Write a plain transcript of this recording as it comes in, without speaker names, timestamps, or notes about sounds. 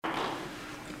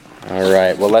All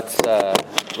right. Well, let's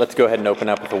go ahead and open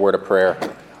up with a word of prayer.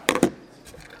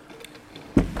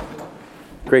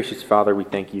 Gracious Father, we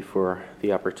thank you for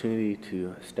the opportunity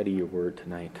to study your word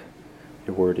tonight.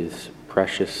 Your word is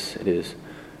precious, it is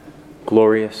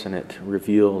glorious, and it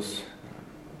reveals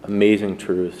amazing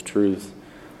truths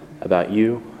about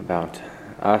you, about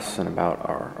us, and about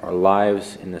our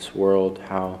lives in this world,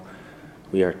 how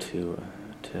we are to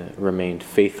remain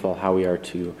faithful, how we are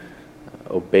to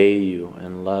obey you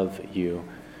and love you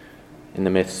in the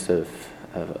midst of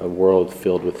a world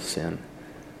filled with sin.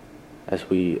 As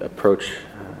we approach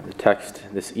the text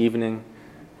this evening,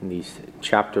 in these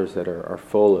chapters that are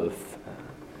full of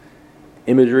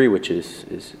imagery, which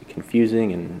is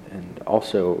confusing and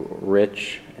also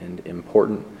rich and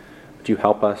important, would you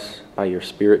help us by your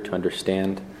Spirit to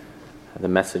understand the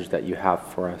message that you have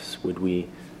for us? Would we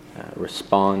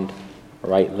respond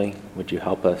rightly? Would you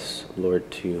help us, Lord,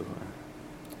 to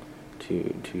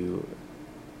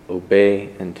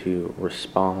obey and to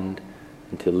respond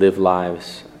and to live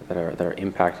lives that are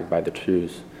impacted by the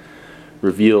truths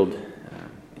revealed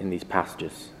in these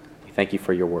passages? We thank you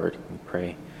for your word. We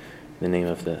pray in the name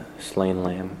of the slain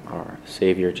Lamb, our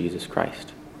Savior, Jesus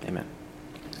Christ. Amen.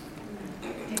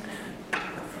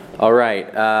 All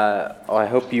right. I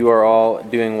hope you are all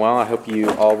doing well. I hope you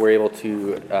all were able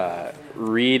to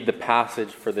read the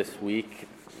passage for this week.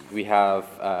 We have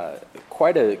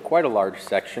quite a large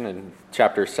section in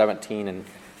chapters 17 and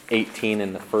 18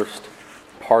 and the first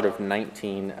part of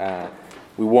 19.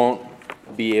 We won't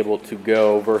be able to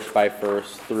go verse by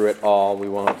verse through it all. We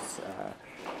won't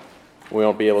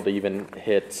be able to even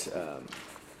hit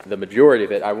the majority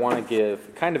of it. I want to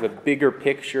give kind of a bigger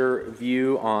picture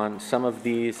view on some of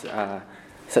these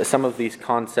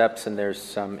concepts, and there's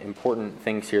some important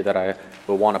things here that I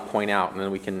will want to point out, and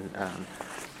then we can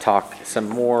talk some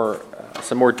more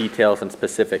details and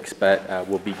specifics. But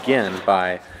we'll begin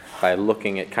by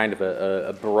looking at kind of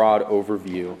a broad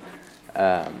overview,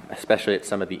 especially at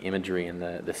some of the imagery and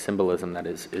the symbolism that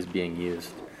is being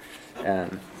used.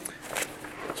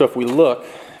 So if we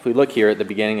look here at the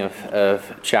beginning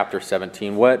of chapter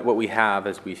 17, what we have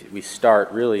as we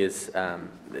start really is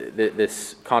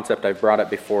this concept I've brought up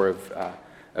before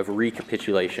of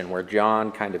recapitulation, where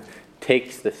John kind of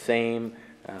takes the same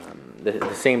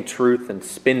truth and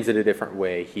spins it a different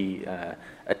way. He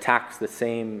attacks the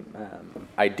same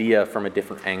idea from a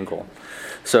different angle.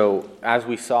 So as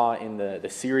we saw in the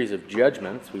series of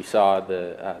judgments, we saw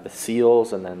the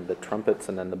seals and then the trumpets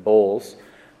and then the bowls.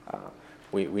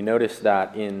 We noticed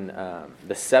that in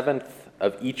the seventh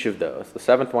of each of those, the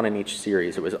seventh one in each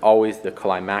series, it was always the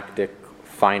climactic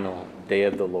final day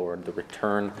of the Lord, the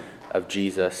return of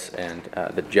Jesus and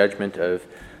the judgment of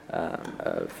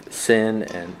sin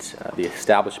and the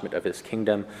establishment of his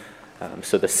kingdom.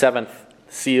 So the seventh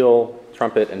seal,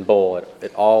 trumpet, and bowl,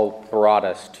 it all brought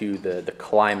us to the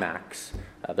climax,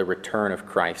 the return of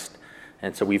Christ.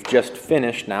 And so we've just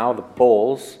finished now the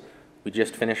bowls. We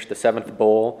just finished the seventh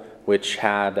bowl, which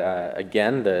had,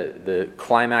 again, the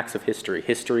climax of history.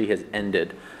 History has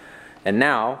ended. And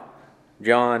now,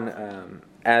 John,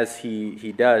 as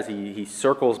he does, he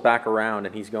circles back around,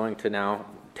 and he's going to now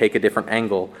take a different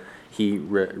angle. He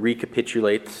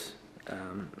recapitulates,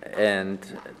 and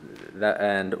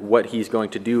what he's going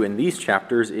to do in these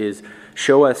chapters is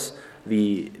show us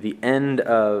the end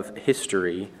of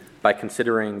history by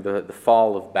considering the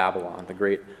fall of Babylon, the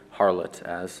great harlot,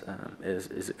 as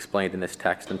is explained in this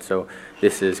text. And so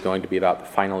this is going to be about the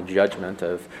final judgment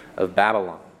of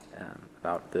Babylon,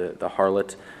 about the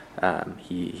harlot.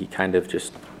 He kind of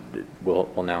just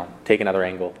will now take another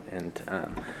angle and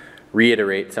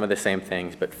reiterate some of the same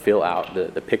things, but fill out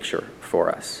the picture for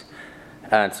us.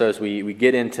 And so as we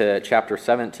get into chapter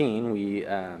 17, we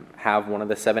have one of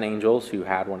the seven angels who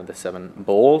had one of the seven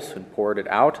bowls and poured it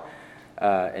out,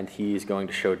 and he's going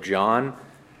to show John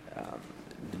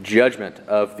the judgment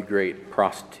of the great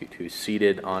prostitute who's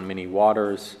seated on many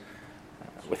waters,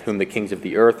 with whom the kings of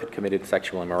the earth had committed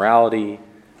sexual immorality.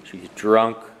 She's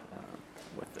drunk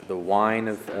with the wine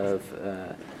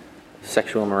of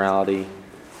sexual immorality,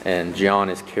 and John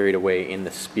is carried away in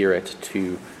the spirit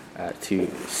to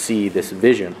see this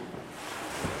vision.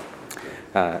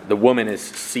 The woman is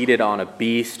seated on a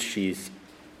beast. She's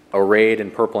arrayed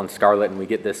in purple and scarlet, and we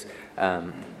get this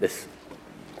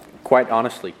quite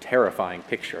honestly terrifying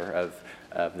picture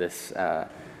of this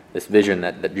vision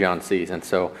that John sees. And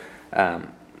so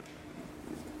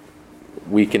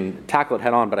we can tackle it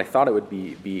head on, but I thought it would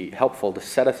be helpful to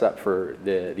set us up for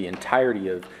the entirety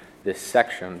of this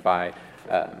section by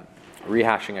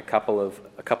rehashing a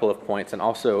couple of points and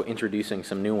also introducing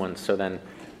some new ones. So then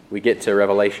we get to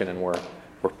Revelation and we're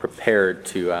we're prepared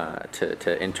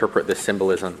to interpret the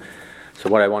symbolism. So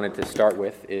what I wanted to start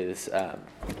with is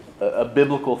a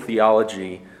biblical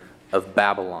theology of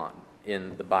Babylon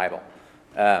in the Bible.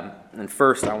 And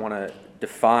first, I want to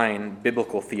define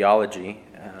biblical theology.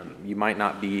 You might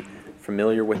not be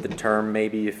familiar with the term.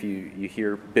 Maybe if you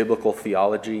hear biblical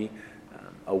theology,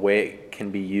 a way it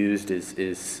can be used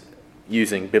is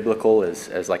using biblical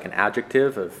as like an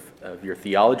adjective of your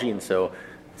theology. And so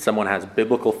someone has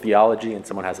biblical theology and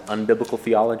someone has unbiblical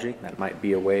theology. That might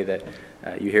be a way that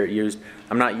you hear it used.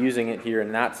 I'm not using it here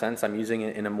in that sense. I'm using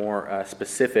it in a more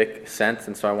specific sense,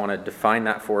 and so I want to define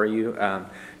that for you.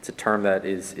 It's a term that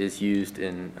is used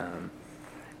in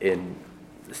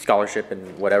scholarship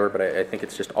and whatever, but I think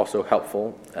it's just also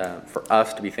helpful for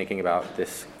us to be thinking about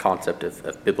this concept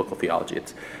of biblical theology.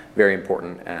 It's very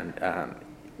important and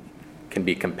can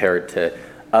be compared to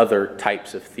other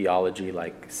types of theology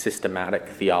like systematic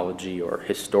theology or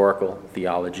historical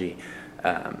theology.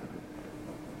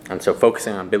 And so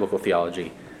focusing on biblical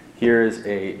theology, here's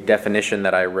a definition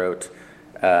that I wrote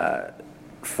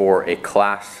for a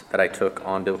class that I took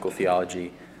on biblical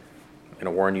theology. I'm going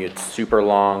to warn you, it's super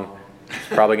long. It's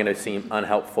probably going to seem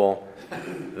unhelpful.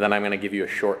 Then I'm going to give you a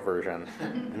short version.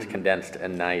 It's condensed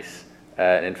and nice.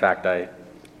 In fact, I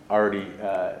already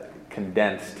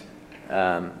condensed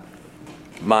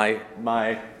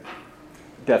my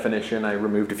definition. I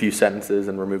removed a few sentences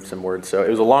and removed some words, so it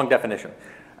was a long definition.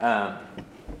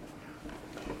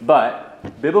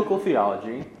 But biblical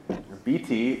theology, or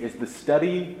BT, is the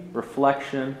study,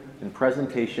 reflection, and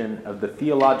presentation of the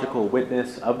theological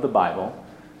witness of the Bible,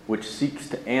 which seeks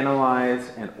to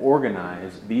analyze and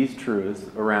organize these truths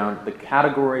around the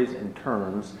categories and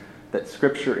terms that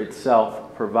Scripture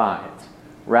itself provides,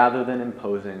 rather than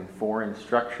imposing foreign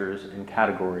structures and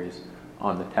categories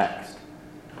on the text.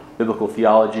 Biblical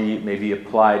theology may be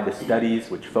applied to studies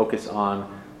which focus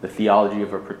on the theology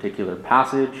of a particular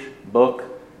passage, book,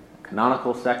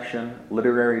 canonical section,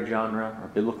 literary genre, or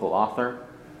biblical author.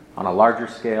 On a larger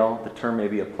scale, the term may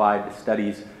be applied to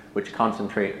studies which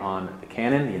concentrate on the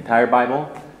canon, the entire Bible,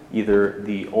 either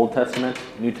the Old Testament,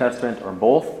 New Testament, or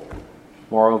both.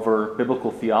 Moreover,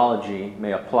 biblical theology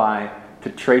may apply to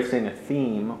tracing a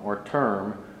theme or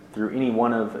term through any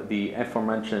one of the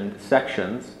aforementioned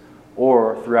sections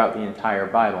or throughout the entire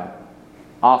Bible.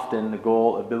 Often, the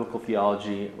goal of biblical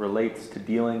theology relates to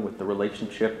dealing with the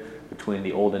relationship between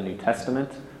the Old and New Testament,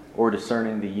 or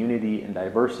discerning the unity and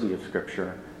diversity of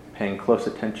Scripture, paying close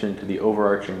attention to the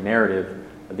overarching narrative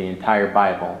of the entire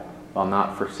Bible, while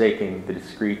not forsaking the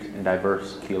discrete and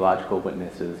diverse theological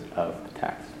witnesses of the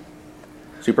text.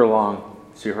 Super long,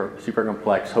 super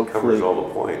complex. Hopefully, covers all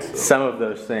the points, though. Some of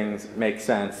those things make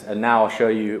sense. And now I'll show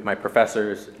you my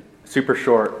professor's super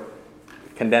short,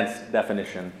 condensed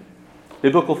definition.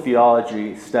 Biblical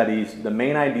theology studies the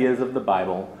main ideas of the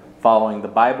Bible following the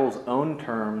Bible's own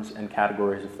terms and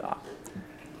categories of thought.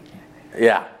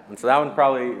 Yeah, and so that one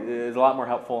probably is a lot more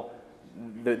helpful.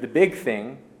 The big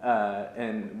thing,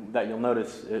 and that you'll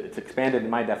notice, it's expanded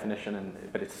in my definition,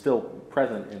 but it's still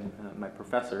present in my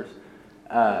professor's,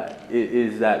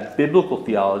 is that biblical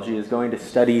theology is going to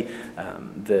study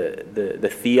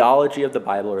the theology of the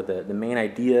Bible, or the main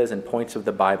ideas and points of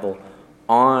the Bible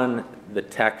on the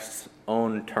text's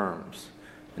own terms.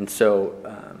 And so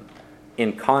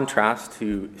in contrast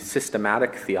to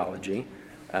systematic theology,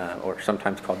 or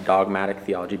sometimes called dogmatic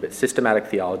theology, but systematic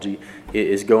theology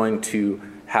is going to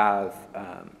have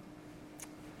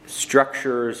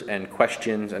structures and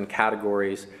questions and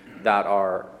categories that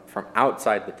are from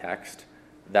outside the text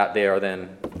that they are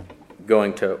then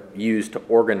going to use to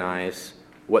organize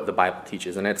what the Bible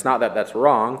teaches. And it's not that that's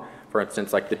wrong. For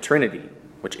instance, like the Trinity,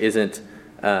 which isn't,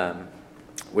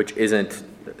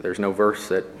 there's no verse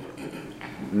that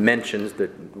mentions the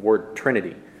word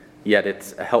Trinity, yet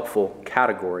it's a helpful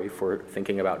category for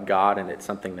thinking about God, and it's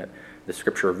something that the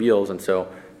Scripture reveals. And so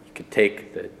you could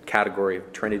take the category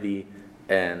of Trinity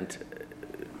and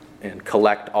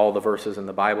collect all the verses in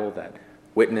the Bible that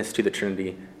witness to the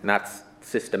Trinity, and that's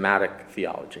systematic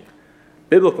theology.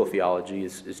 Biblical theology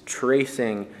is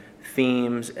tracing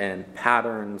themes and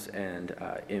patterns and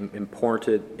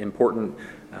important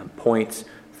points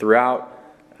throughout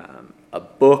a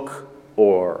book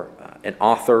or an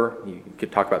author. You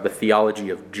could talk about the theology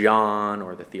of John,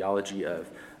 or the theology of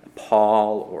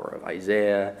Paul, or of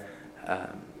Isaiah,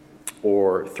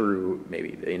 or through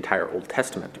maybe the entire Old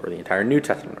Testament, or the entire New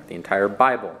Testament, or the entire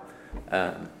Bible,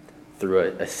 through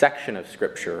a section of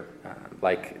Scripture,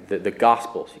 like the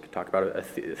Gospels. You could talk about a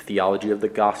theology of the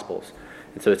Gospels.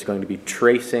 And so it's going to be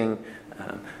tracing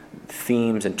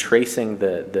themes and tracing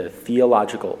the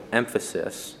theological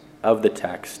emphasis of the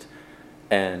text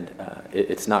and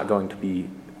it's not going to be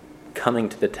coming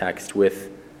to the text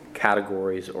with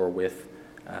categories or with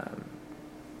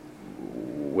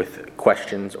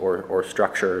questions or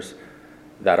structures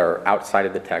that are outside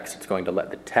of the text. It's going to let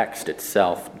the text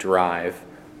itself drive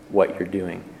what you're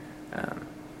doing.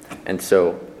 And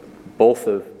so both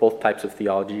types of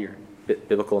theology,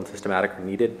 biblical and systematic, are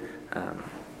needed.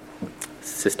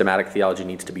 Systematic theology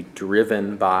needs to be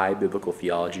driven by biblical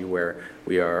theology, where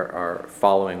we are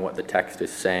following what the text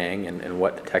is saying and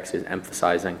what the text is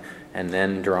emphasizing, and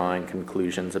then drawing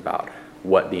conclusions about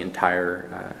what the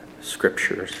entire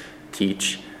scriptures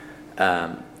teach.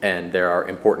 And there are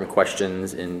important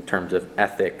questions in terms of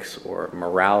ethics or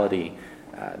morality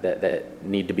that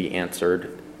need to be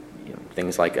answered.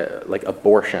 Things like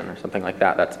abortion or something like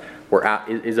that.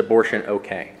 Is abortion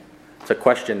okay? It's a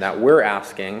question that we're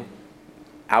asking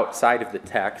outside of the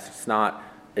text. It's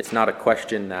not a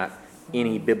question that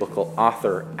any biblical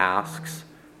author asks.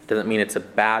 It doesn't mean it's a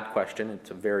bad question.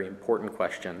 It's a very important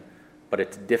question, but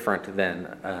it's different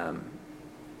than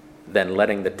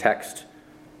letting the text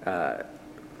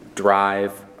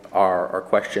drive our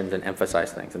questions and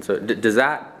emphasize things. And so, does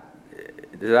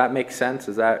that make sense?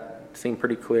 Does that seem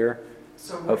pretty clear?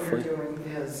 So what you're doing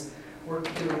is we're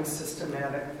doing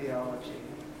systematic theology.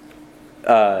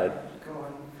 Going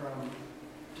from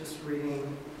just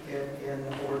reading it in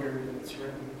the order that it's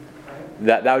written, right?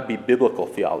 That would be biblical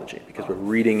theology, because we're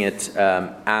reading it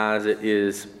as it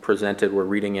is presented. We're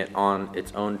reading it on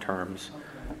its own terms,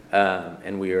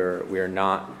 and we are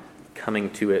not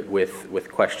coming to it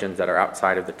with questions that are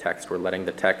outside of the text. We're letting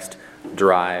the text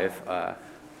drive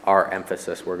our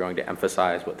emphasis. We're going to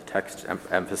emphasize what the text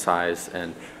emphasize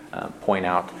and point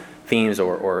out themes,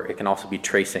 or it can also be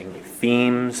tracing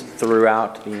themes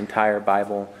throughout the entire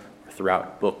Bible,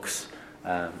 throughout books,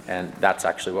 and that's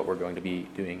actually what we're going to be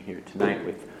doing here tonight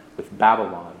with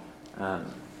Babylon.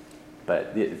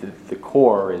 But the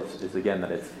core is again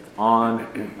that it's on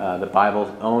the Bible's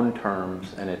own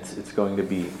terms, and it's going to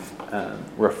be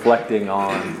reflecting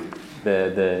on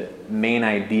the main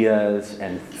ideas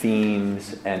and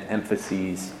themes and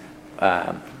emphases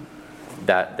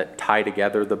that tie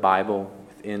together the Bible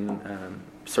within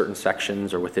certain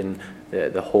sections or within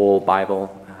the whole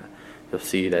Bible. You'll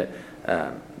see that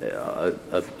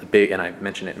a big, and I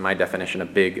mentioned it in my definition, a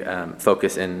big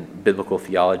focus in biblical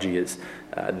theology is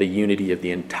the unity of the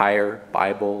entire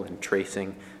Bible and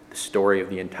tracing the story of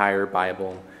the entire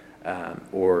Bible,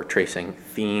 or tracing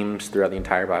themes throughout the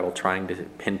entire Bible, trying to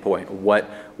pinpoint what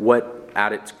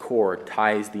at its core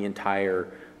ties the entire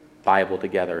Bible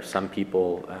together. Some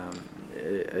people,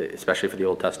 especially for the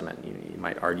Old Testament, you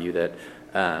might argue that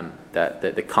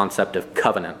the concept of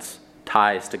covenants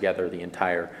ties together the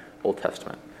entire Old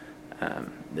Testament.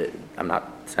 I'm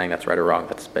not saying that's right or wrong,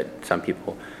 but some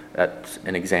people, that's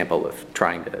an example of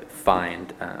trying to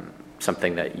find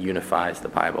something that unifies the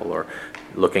Bible, or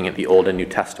looking at the Old and New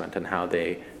Testament and how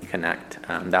they connect.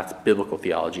 That's biblical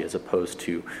theology, as opposed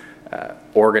to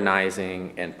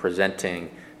organizing and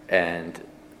presenting and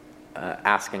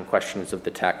asking questions of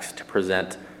the text to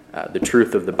present the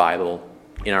truth of the Bible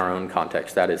in our own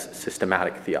context. That is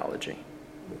systematic theology.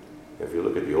 If you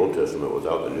look at the Old Testament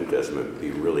without the New Testament, it'd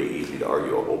be really easy to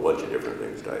argue a whole bunch of different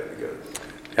things tied together.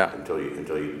 Yeah. Until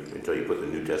you put the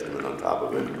New Testament on top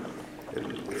of it.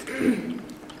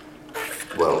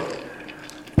 Well,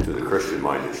 to the Christian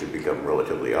mind, it should become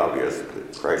relatively obvious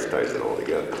that Christ ties it all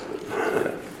together.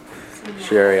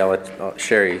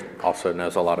 Sherry also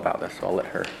knows a lot about this, so I'll let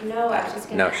her. No, I was just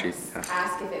going to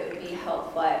ask if it would be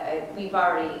helpful. We've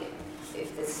already,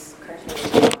 if this correction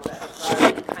is wrong, but we've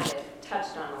already kind of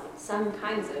touched on some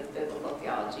kinds of biblical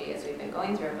theology as we've been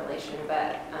going through Revelation,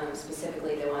 but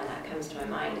specifically the one that comes to my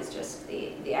mind is just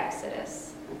the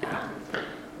Exodus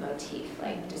motif,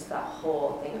 like just the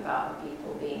whole thing about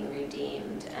people being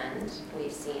redeemed, and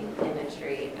we've seen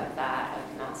imagery of that,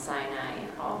 of Mount Sinai and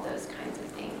all those kinds of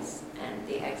things, and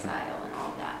the exile and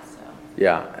all of that. So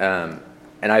yeah,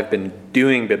 and I've been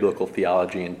doing biblical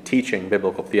theology and teaching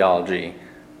biblical theology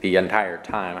the entire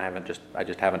time. I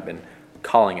just haven't been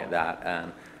calling it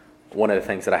that. One of the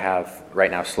things that I have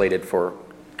right now slated for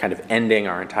kind of ending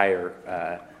our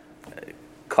entire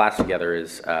class together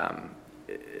is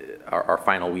our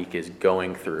final week is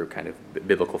going through kind of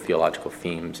biblical theological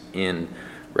themes in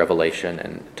Revelation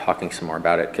and talking some more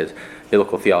about it, because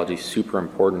biblical theology is super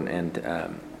important,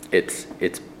 and it's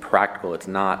practical. It's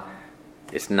not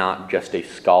just a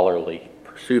scholarly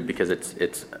pursuit, because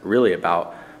it's really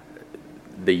about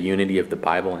the unity of the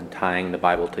Bible and tying the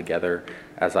Bible together.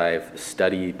 As I've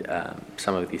studied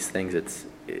some of these things,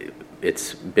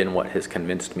 it's been what has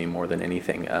convinced me more than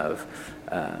anything of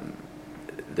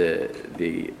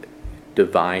the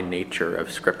divine nature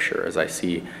of Scripture, as I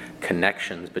see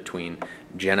connections between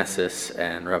Genesis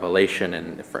and Revelation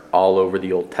and all over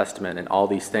the Old Testament and all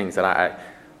these things that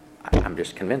I'm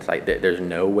just convinced there's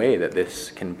no way that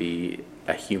this can be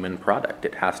a human product.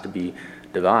 It has to be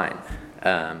divine.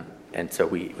 And so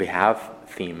we have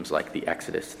themes like the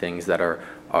Exodus, things that are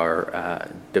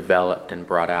developed and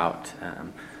brought out,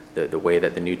 the way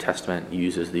that the New Testament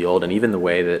uses the Old, and even the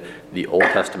way that the Old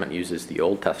Testament uses the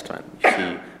Old Testament. You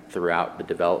see throughout the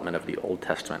development of the Old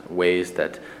Testament ways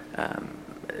that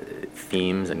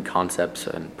themes and concepts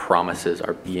and promises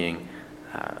are being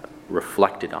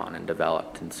reflected on and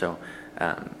developed. And so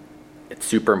it's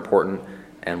super important,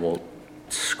 and we'll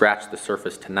scratch the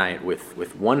surface tonight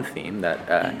with one theme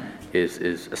that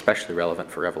is especially relevant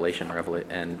for Revelation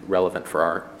and relevant for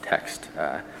our text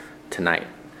tonight.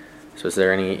 So is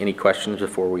there any questions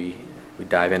before we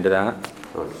dive into that?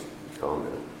 I'll just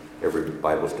comment. Every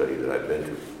Bible study that I've been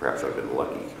to, perhaps I've been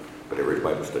lucky, but every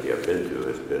Bible study I've been to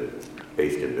has been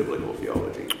based in biblical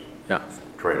theology. Yeah.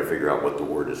 Trying to figure out what the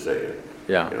Word is saying.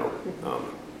 Yeah.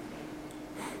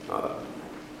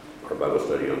 Our Bible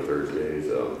study on Thursdays,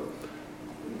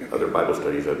 other Bible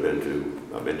studies I've been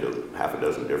to half a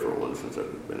dozen different ones since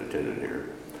I've been attending here.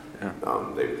 Yeah.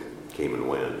 They came and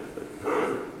went.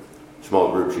 But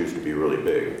small groups used to be really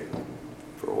big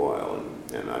for a while,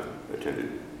 and I've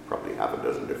attended probably half a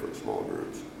dozen different small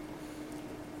groups.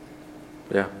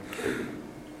 Yeah.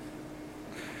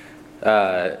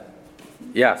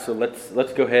 So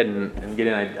let's go ahead and get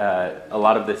in. A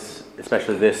lot of this,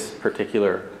 especially this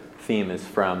particular theme, is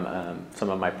from some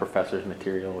of my professor's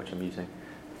material, which I'm using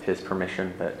with his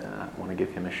permission, but I want to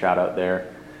give him a shout out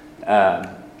there.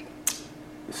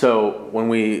 So when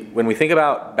we think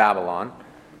about Babylon,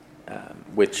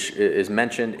 which is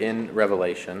mentioned in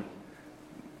Revelation,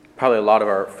 probably a lot of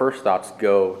our first thoughts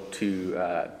go to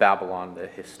Babylon, the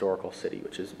historical city,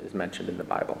 which is mentioned in the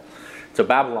Bible. So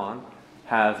Babylon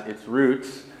has its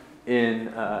roots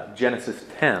in Genesis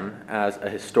 10 as a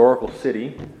historical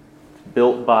city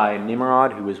built by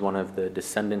Nimrod, who was one of the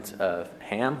descendants of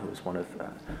Ham, who was one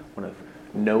of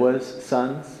Noah's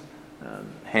sons.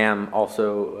 Ham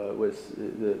also was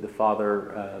the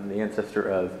father, the ancestor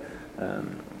of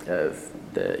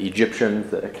the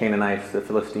Egyptians, the Canaanites, the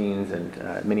Philistines,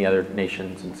 and many other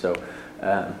nations. And so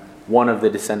one of the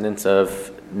descendants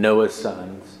of Noah's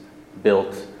sons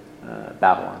built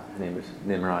Babylon. His name was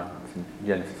Nimrod. It's in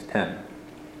Genesis 10.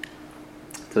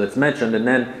 So that's mentioned. And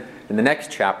then in the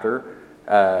next chapter,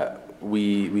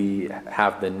 we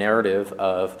have the narrative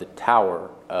of the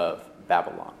Tower of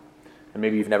Babylon. And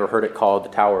maybe you've never heard it called the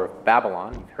Tower of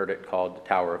Babylon. You've heard it called the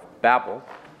Tower of Babel.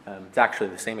 It's actually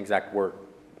the same exact word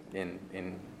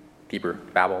in Hebrew,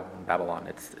 Babel and Babylon.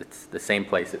 It's the same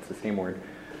place. It's the same word.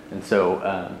 And so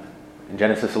in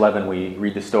Genesis 11, we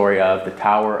read the story of the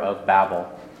Tower of Babel,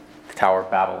 the Tower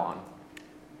of Babylon.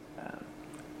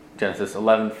 Genesis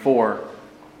 11:4,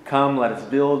 "Come, let us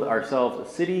build ourselves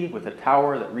a city with a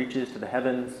tower that reaches to the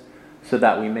heavens, so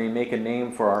that we may make a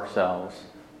name for ourselves.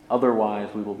 Otherwise,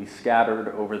 we will be scattered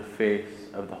over the face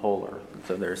of the whole earth." And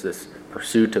so there's this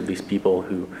pursuit of these people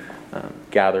who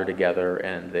gather together,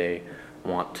 and they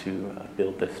want to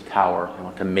build this tower. They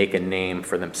want to make a name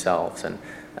for themselves. And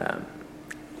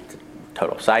it's a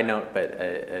total side note, but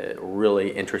a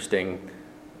really interesting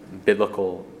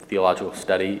biblical theological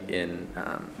study in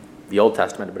the Old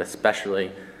Testament, but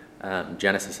especially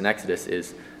Genesis and Exodus,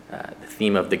 is the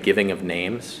theme of the giving of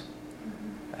names.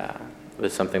 It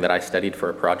was something that I studied for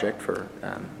a project for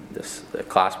the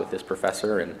class with this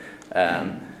professor, and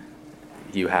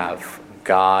you have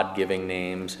God giving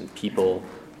names and people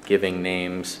giving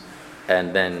names,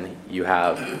 and then you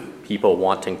have people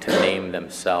wanting to name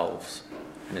themselves,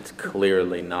 and it's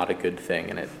clearly not a good thing,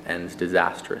 and it ends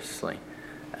disastrously.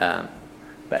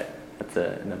 But that's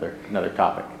another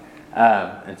topic.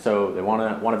 And so they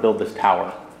want to build this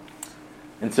tower.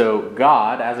 And so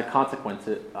God, as a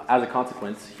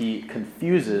consequence, he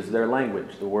confuses their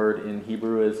language. The word in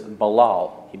Hebrew is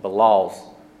balal. He balals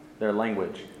their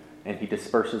language, and he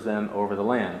disperses them over the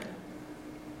land.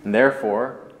 And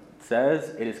therefore, it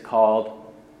says it is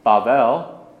called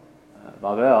Babel,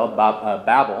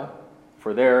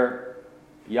 for their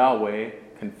Yahweh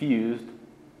confused,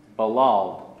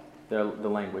 balal the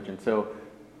language. And so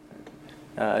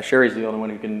Sherry's the only one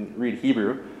who can read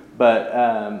Hebrew,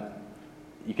 but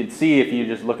you can see if you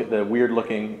just look at the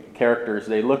weird-looking characters,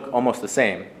 they look almost the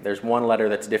same. There's one letter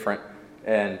that's different,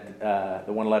 and the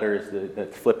one letter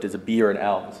that's flipped is a B or an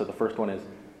L. And so the first one is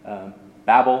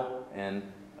Babel and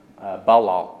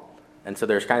Balal. And so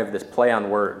there's kind of this play on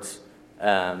words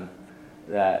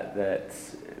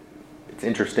that's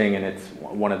interesting, and it's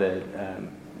one of the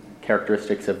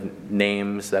characteristics of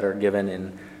names that are given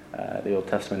in the Old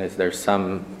Testament is there's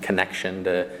some connection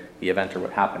to the event or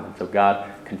what happened. And so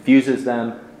God confuses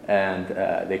them, and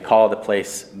they call the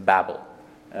place Babel.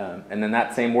 And then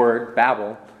that same word,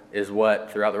 Babel, is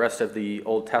what throughout the rest of the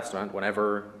Old Testament,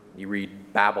 whenever you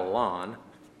read Babylon,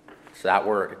 it's that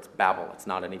word, it's Babel. It's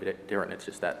not any different, it's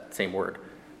just that same word.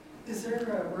 Is there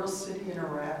a real city in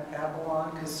Iraq,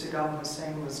 Babylon? Because Saddam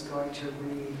Hussein was going to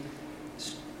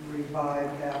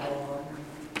revive Babylon.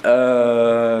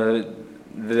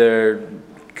 There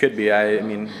could be. I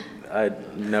mean, I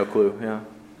no clue. Yeah.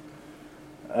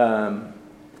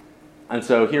 And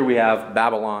so here we have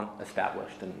Babylon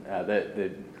established, and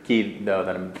the key though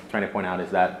that I'm trying to point out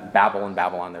is that Babel and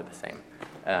Babylon, they're the same.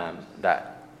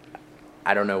 That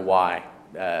I don't know why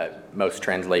most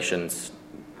translations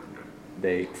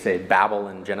they say Babel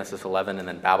in Genesis 11 and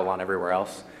then Babylon everywhere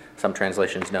else. Some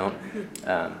translations don't.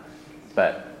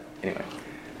 But anyway.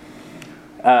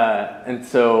 And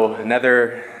so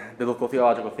another biblical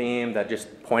theological theme that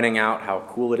just pointing out how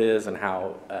cool it is and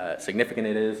how significant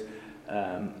it is.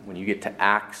 When you get to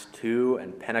Acts 2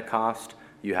 and Pentecost,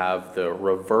 you have the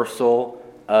reversal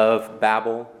of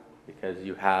Babel because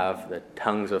you have the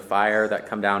tongues of fire that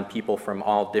come down, people from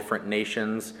all different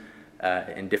nations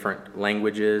in different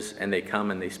languages, and they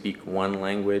come and they speak one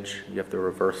language. You have the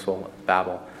reversal of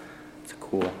Babel. It's a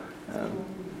cool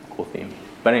theme.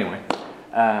 But anyway,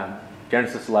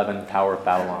 Genesis 11, Tower of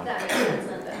Babylon. That makes sense,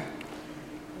 Linda.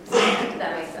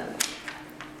 That makes sense.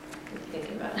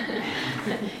 Thinking about it.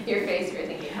 Your face, you're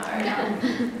thinking hard.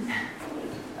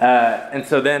 And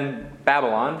so then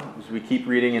Babylon, as we keep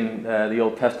reading in the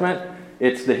Old Testament,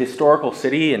 it's the historical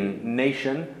city and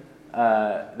nation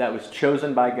that was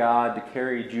chosen by God to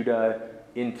carry Judah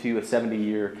into a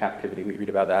 70-year captivity. We read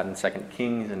about that in 2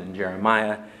 Kings and in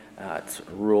Jeremiah. It's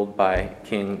ruled by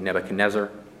King Nebuchadnezzar.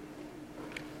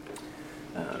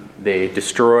 They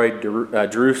destroyed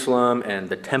Jerusalem and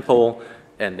the temple,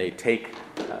 and they take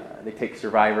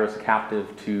survivors captive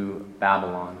to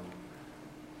Babylon.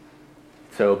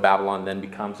 So Babylon then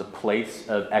becomes a place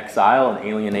of exile and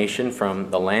alienation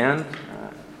from the land.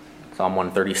 Psalm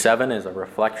 137 is a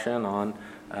reflection on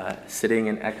sitting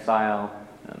in exile.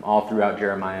 All throughout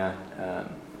Jeremiah,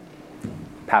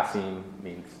 Passim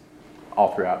means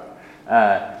all throughout.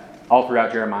 All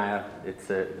throughout Jeremiah, it's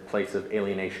a place of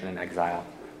alienation and exile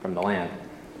from the land.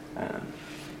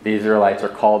 The Israelites are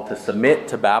called to submit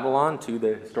to Babylon, to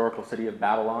the historical city of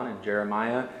Babylon in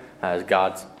Jeremiah, as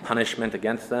God's punishment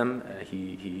against them.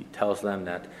 He tells them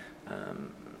that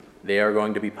they are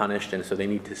going to be punished, and so they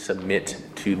need to submit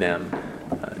to them.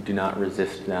 Do not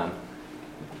resist them.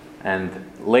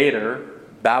 And later,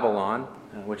 Babylon,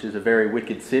 which is a very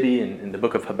wicked city, and the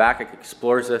book of Habakkuk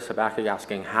explores this. Habakkuk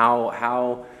asking,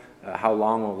 how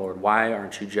long, O Lord? Why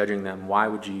aren't you judging them? Why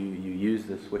would you use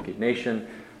this wicked nation?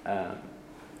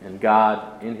 And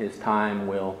God, in his time,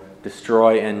 will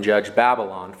destroy and judge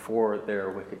Babylon for their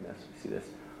wickedness. We see this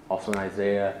also in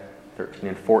Isaiah 13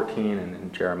 and 14 and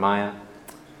in Jeremiah.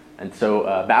 And so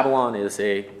Babylon is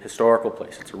a historical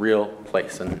place. It's a real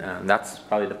place, and that's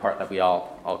probably the part that we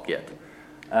all get.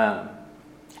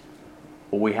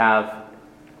 What we have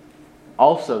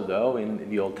also, though, in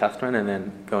the Old Testament and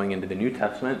then going into the New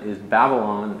Testament is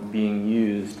Babylon being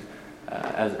used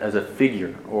as a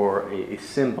figure or a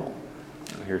symbol.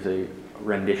 Here's a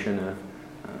rendition of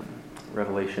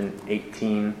Revelation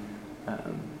 18,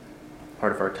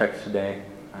 part of our text today.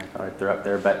 I thought I'd throw up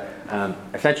there. But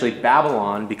essentially,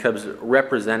 Babylon becomes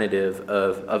representative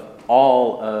of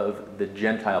all of the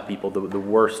Gentile people, the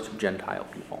worst Gentile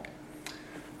people.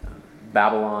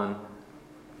 Babylon,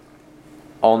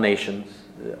 all nations,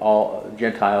 all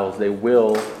Gentiles, they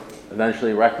will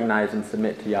eventually recognize and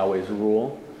submit to Yahweh's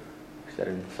rule. We said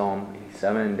in Psalm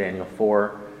 87 and Daniel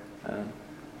 4.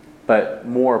 But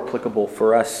more applicable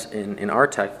for us in our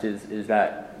text is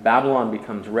that Babylon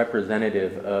becomes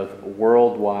representative of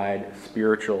worldwide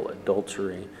spiritual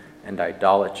adultery and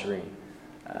idolatry.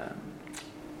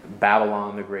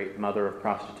 Babylon, the great mother of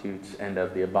prostitutes and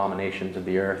of the abominations of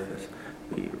the earth, as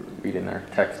we read in our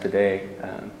text today,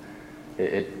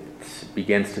 it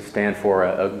begins to stand for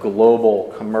a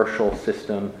global commercial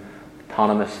system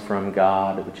autonomous from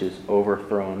God, which is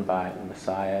overthrown by the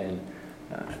Messiah in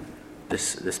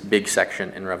this big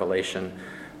section in Revelation.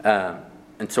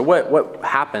 And so what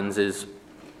happens is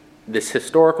this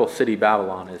historical city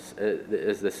Babylon,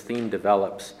 as this theme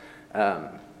develops,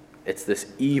 it's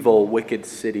this evil, wicked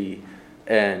city.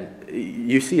 And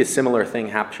you see a similar thing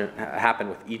happen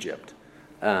with Egypt.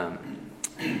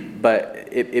 but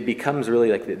it becomes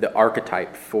really like the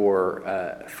archetype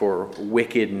for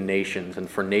wicked nations and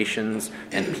for nations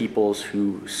and peoples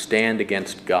who stand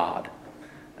against God,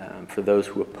 for those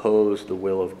who oppose the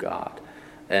will of God.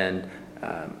 And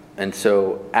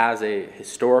so as a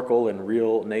historical and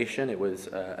real nation, it was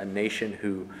a nation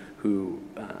who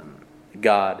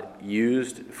God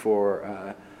used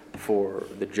for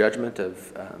the judgment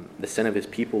of the sin of his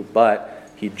people, but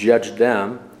he judged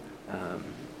them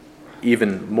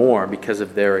even more because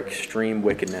of their extreme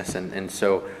wickedness. And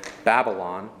so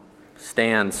Babylon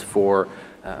stands for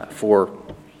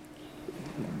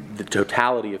the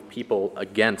totality of people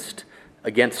against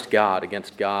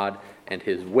God and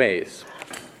his ways.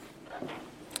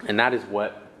 And that is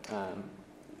what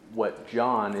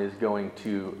John is going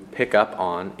to pick up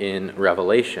on in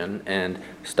Revelation and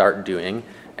start doing.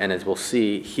 And as we'll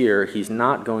see here, he's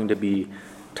not going to be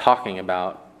talking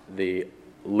about the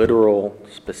literal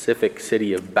specific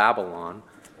city of Babylon.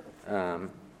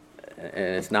 And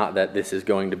it's not that this is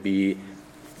going to be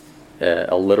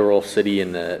a literal city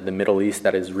in the Middle East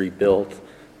that is rebuilt.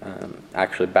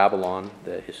 Actually, Babylon,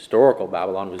 the historical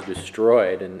Babylon, was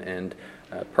destroyed and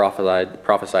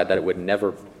prophesied that it would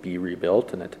never be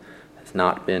rebuilt, and it has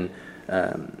not been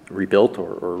rebuilt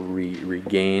or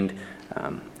regained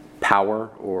power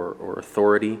or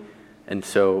authority. And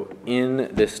so in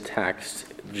this text,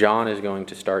 John is going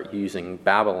to start using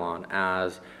Babylon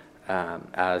as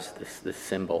this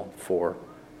symbol for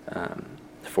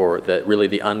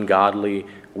the ungodly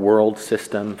world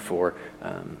system, for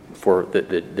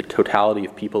the totality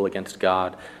of people against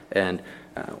God. And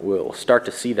we'll start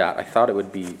to see that. I thought it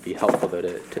would be helpful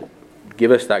to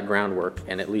give us that groundwork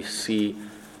and at least see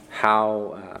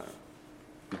how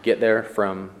we get there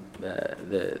from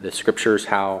the scriptures,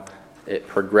 how it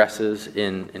progresses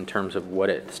in terms of what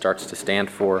it starts to stand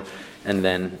for, and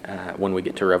then when we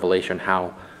get to Revelation,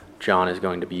 how John is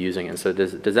going to be using it. So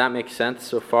does that make sense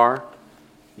so far?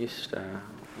 Just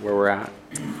where we're at?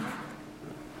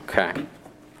 Okay.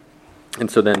 And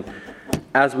so then,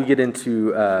 as we get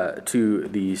into to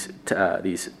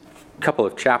these couple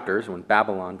of chapters, when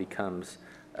Babylon becomes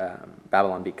the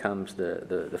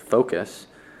focus,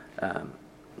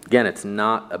 again, it's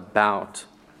not about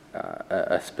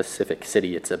a specific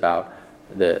city. It's about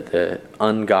the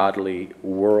ungodly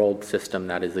world system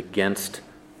that is against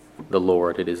the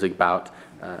Lord. It is about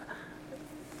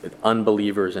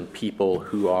unbelievers and people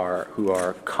who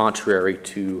are contrary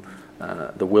to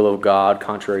the will of God,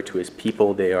 contrary to his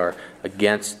people. They are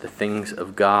against the things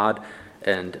of God,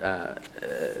 and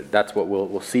that's what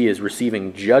we'll see is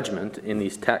receiving judgment in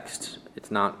these texts.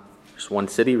 It's not just one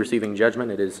city receiving judgment.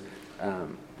 It is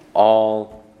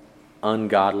all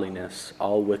ungodliness,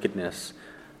 all wickedness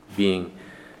being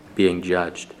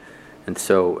judged. And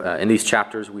so in these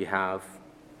chapters we have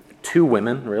two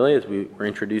women, really, as we were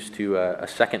introduced to a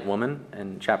second woman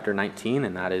in chapter 19,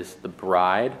 and that is the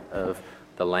bride of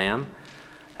the Lamb.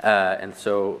 And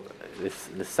so this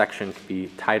section could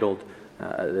be titled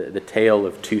the tale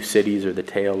of two cities, or the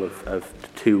tale of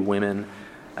two women,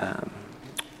 the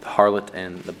harlot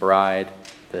and the bride,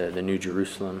 the New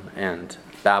Jerusalem and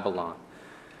Babylon.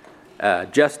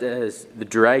 Just as the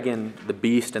dragon, the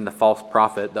beast, and the false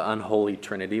prophet, the unholy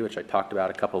trinity, which I talked about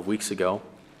a couple of weeks ago,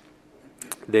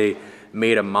 they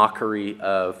made a mockery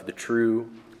of the true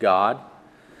God.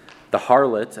 The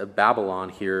harlot of Babylon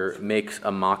here makes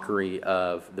a mockery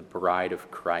of the bride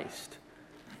of Christ.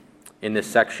 In this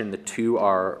section, the two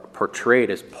are portrayed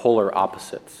as polar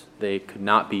opposites. They could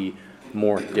not be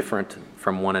more different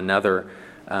from one another.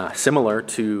 Similar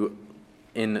to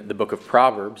in the book of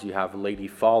Proverbs, you have Lady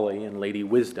Folly and Lady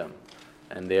Wisdom,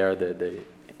 and they are the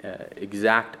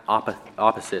exact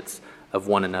opposites of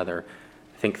one another.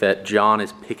 I think that John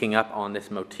is picking up on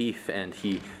this motif, and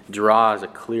he draws a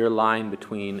clear line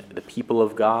between the people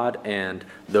of God and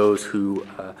those who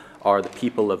are the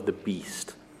people of the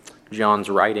beast. John's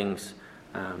writings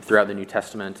throughout the New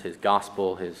Testament, his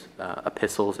gospel, his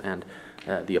epistles, and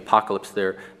the apocalypse,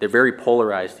 they're very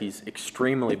polarized. He's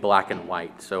extremely black and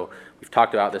white. So we've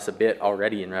talked about this a bit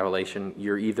already in Revelation.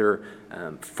 You're either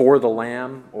for the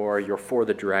Lamb or you're for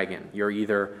the dragon. You're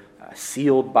either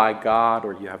sealed by God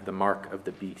or you have the mark of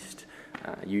the beast.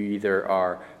 You either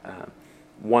are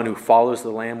one who follows the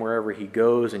Lamb wherever he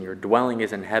goes and your dwelling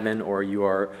is in heaven, or you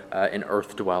are an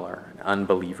earth dweller, an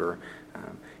unbeliever.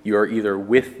 You are either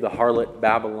with the harlot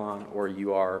Babylon or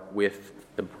you are with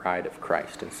the bride of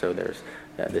Christ. And so there's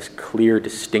this clear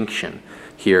distinction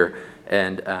here.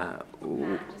 And Matt,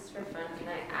 just for fun, can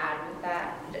I add with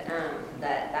that,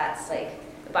 that's like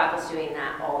the Bible's doing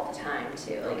that all the time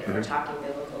too. Like if we're talking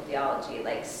biblical theology,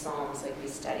 like Psalms, like we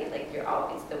studied, like you're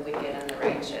always the wicked and the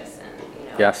righteous,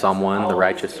 and Yeah, Psalm 1, the always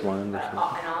righteous through- one. and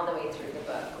all the way through the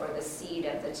book, or the seed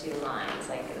of the two lines.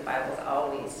 Like the Bible's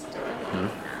always delineating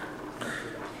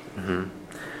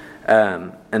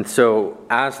that. And so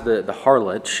as the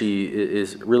harlot, she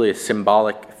is really a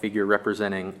symbolic figure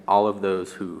representing all of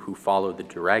those who follow the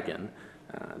dragon,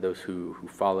 those who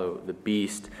follow the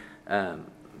beast.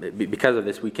 Because of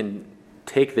this, we can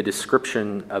take the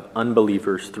description of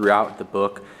unbelievers throughout the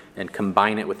book and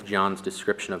combine it with John's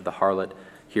description of the harlot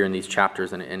here in these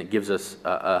chapters, and it gives us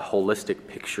a holistic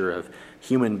picture of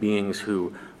human beings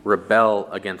who rebel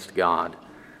against God.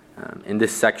 In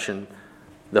this section,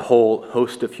 the whole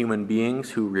host of human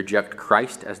beings who reject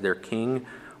Christ as their king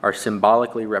are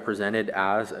symbolically represented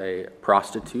as a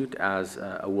prostitute, as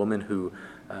a woman who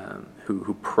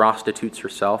prostitutes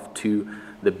herself to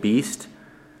the beast.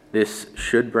 This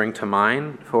should bring to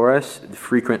mind for us the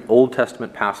frequent Old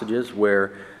Testament passages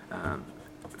where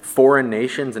foreign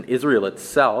nations and Israel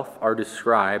itself are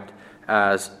described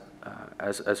as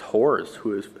whores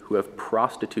who have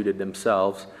prostituted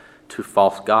themselves to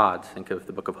false gods. Think of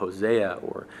the book of Hosea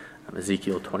or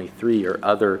Ezekiel 23 or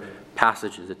other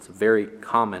passages. It's a very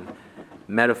common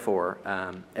metaphor.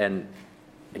 And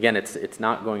again, it's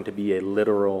not going to be a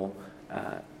literal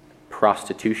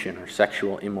prostitution or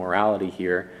sexual immorality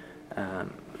here,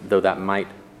 though that might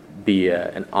be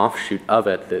an offshoot of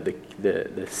it.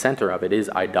 The center of it is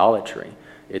idolatry.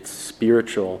 It's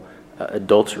spiritual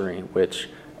adultery, which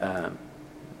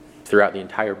throughout the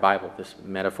entire Bible, this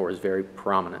metaphor is very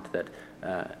prominent, that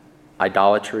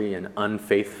idolatry and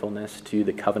unfaithfulness to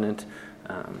the covenant,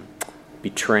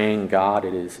 betraying God,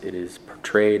 it is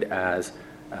portrayed as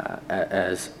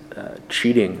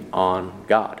cheating on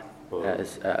God,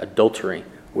 as adultery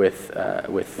with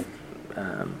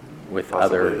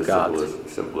other the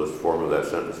gods. simplest form of that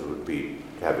sentence would be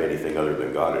to have anything other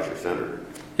than God as your center.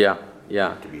 Yeah.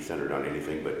 To be centered on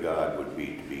anything but God would be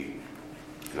to be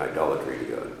an idolatry to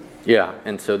God. Yeah,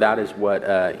 and so that is what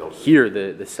here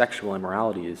the sexual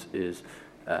immorality is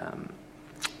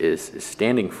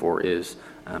standing for, is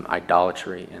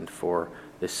idolatry, and for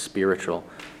this spiritual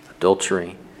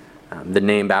adultery. The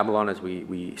name Babylon, as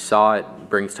we saw, it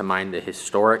brings to mind the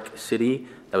historic city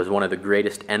that was one of the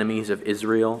greatest enemies of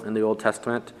Israel in the Old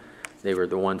Testament. They were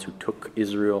the ones who took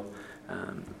Israel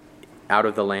out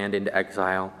of the land into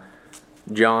exile.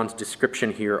 John's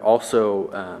description here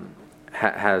also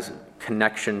has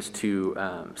connections to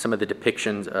some of the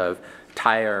depictions of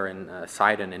Tyre and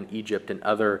Sidon and Egypt and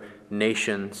other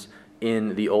nations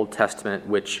in the Old Testament,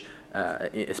 which,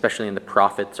 especially in the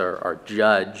prophets, are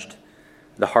judged.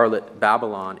 The harlot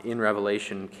Babylon in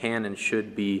Revelation can and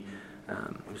should be,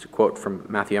 there's a quote from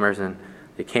Matthew Emerson,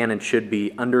 it can and should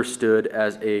be understood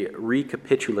as a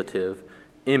recapitulative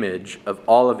image of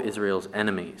all of Israel's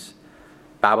enemies.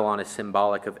 Babylon is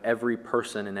symbolic of every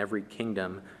person and every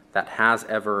kingdom that has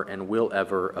ever and will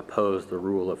ever oppose the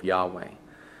rule of Yahweh.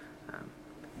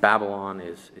 Babylon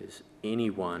is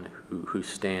anyone who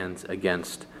stands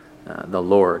against the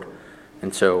Lord.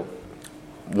 And so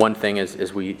one thing is,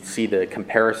 as we see the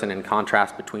comparison and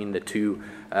contrast between the two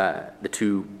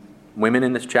women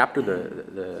in this chapter,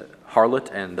 the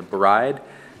harlot and the bride,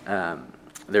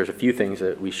 there's a few things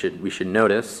that we should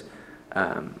notice.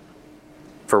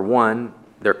 For one,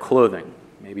 their clothing.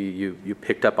 Maybe you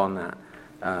picked up on that.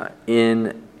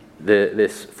 In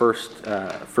this first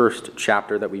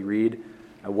chapter that we read,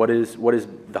 what is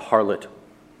the harlot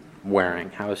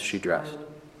wearing? How is she dressed?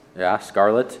 Yeah,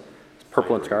 scarlet. It's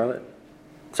purple and scarlet.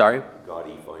 Sorry?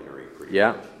 Gaudy finery.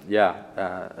 Yeah.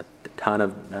 A ton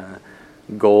of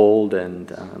gold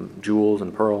and jewels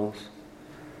and pearls.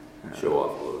 Show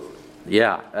off clothes.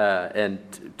 Yeah, and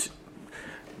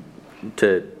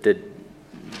to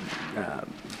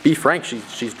be frank,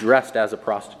 she's dressed as a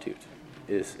prostitute,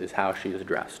 is how she is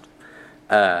dressed.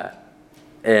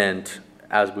 And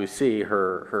as we see,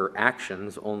 her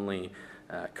actions only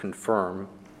confirm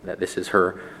that this is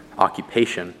her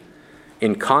occupation.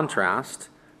 In contrast,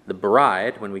 the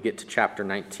bride, when we get to chapter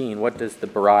 19, what does the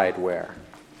bride wear?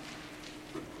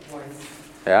 White.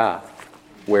 Yeah,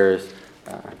 wears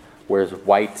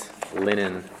white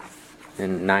linen.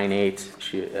 In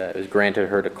 9:8, it was granted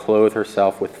her to clothe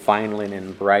herself with fine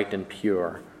linen, bright and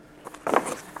pure.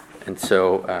 And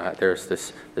so there's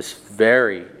this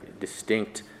very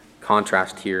distinct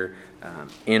contrast here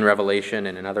in Revelation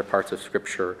and in other parts of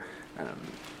Scripture.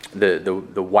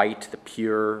 The white, the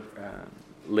pure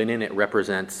linen, it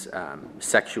represents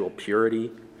sexual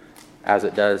purity, as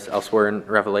it does elsewhere in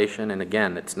Revelation. And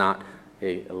again, it's not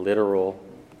a literal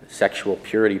sexual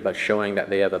purity, but showing that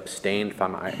they have abstained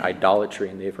from idolatry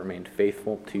and they've remained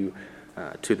faithful to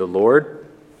the Lord.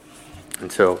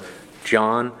 And so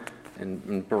John,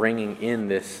 in bringing in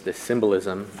this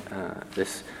symbolism,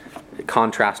 this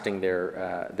contrasting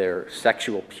their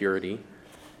sexual purity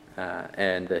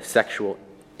and the sexual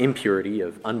impurity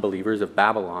of unbelievers of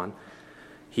Babylon,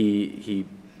 he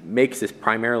makes this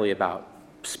primarily about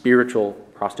spiritual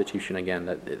prostitution again.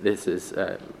 That this is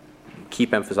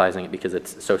keep emphasizing it because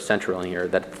it's so central in here,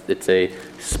 that it's a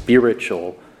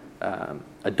spiritual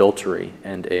adultery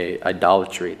and a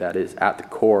idolatry that is at the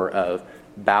core of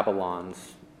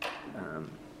Babylon's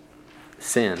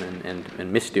sin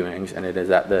and misdoings, and it is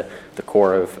at the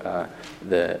core of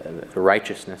the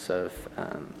righteousness of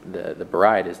the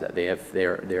bride, is that they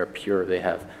are pure. They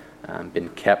have been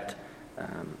kept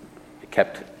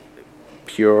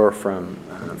pure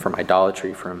from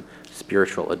idolatry, from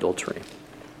spiritual adultery.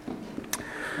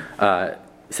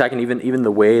 Second, even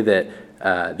the way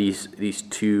that these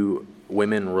two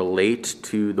women relate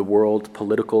to the world's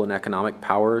political and economic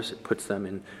powers, it puts them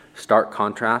in stark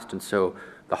contrast. And so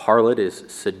the harlot is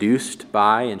seduced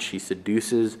by, and she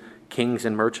seduces kings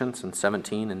and merchants in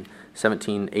 17 and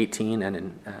 17:18 and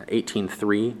in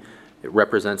 18:3. It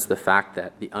represents the fact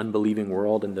that the unbelieving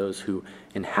world and those who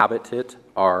inhabit it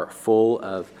are full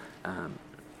of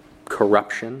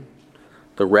corruption.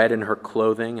 The red in her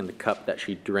clothing and the cup that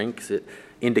she drinks, it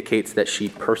indicates that she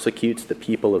persecutes the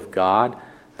people of God.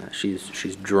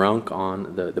 She's drunk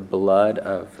on the blood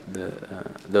of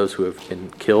those who have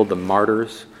been killed, the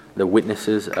martyrs, the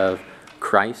witnesses of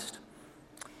Christ.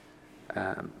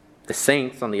 The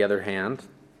saints, on the other hand,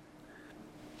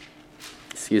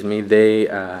 they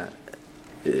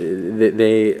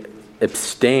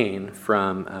abstain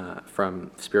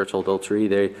from spiritual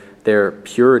adultery. Their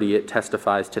purity, it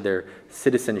testifies to their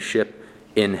citizenship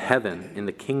in heaven, in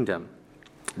the kingdom.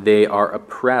 They are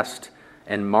oppressed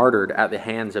and martyred at the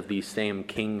hands of these same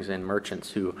kings and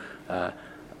merchants who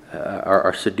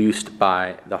are seduced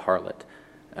by the harlot.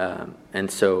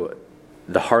 And so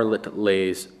the harlot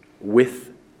lays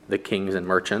with the kings and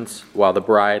merchants, while the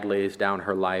bride lays down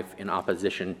her life in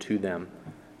opposition to them.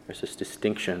 There's this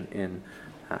distinction in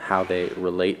how they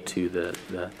relate to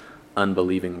the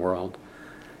unbelieving world.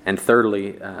 And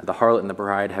thirdly, the harlot and the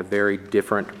bride have very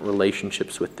different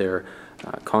relationships with their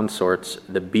consorts.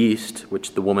 The beast,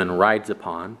 which the woman rides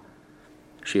upon,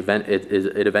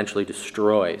 it eventually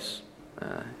destroys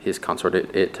his consort.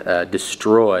 It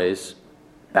destroys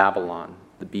Babylon.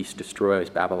 The beast destroys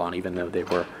Babylon, even though they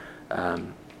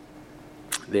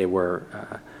were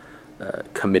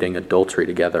committing adultery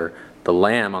together. The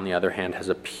Lamb, on the other hand, has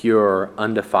a pure,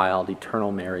 undefiled,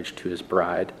 eternal marriage to his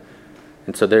bride.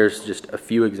 And so there's just a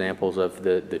few examples of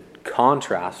the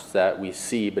contrasts that we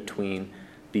see between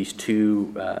these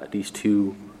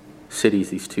two cities,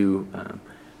 these two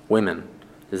women.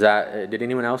 Did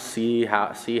anyone else see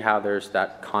how there's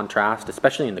that contrast,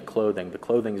 especially in the clothing? The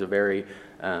clothing is a very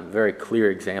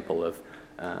clear example of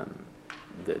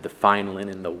the fine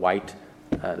linen, the white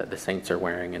that the saints are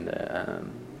wearing, and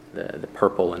the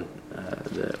purple and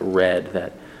the red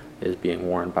that is being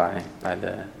worn by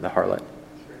the harlot.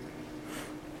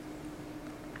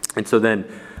 And so then,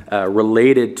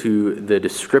 related to the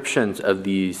descriptions of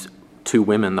these two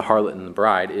women, the harlot and the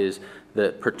bride, is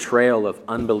the portrayal of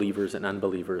unbelievers and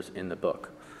unbelievers in the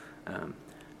book.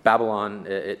 Babylon,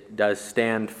 it does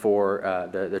stand for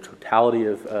the totality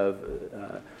of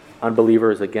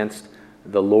unbelievers against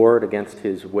the Lord, against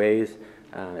his ways.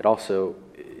 It also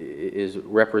is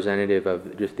representative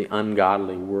of just the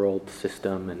ungodly world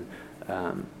system and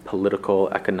political,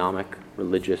 economic,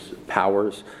 religious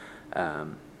powers.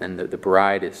 And the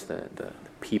bride is the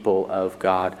people of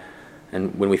God.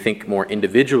 And when we think more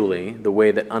individually, the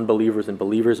way that unbelievers and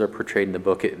believers are portrayed in the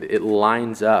book, it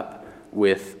lines up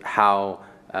with how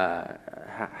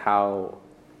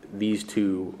these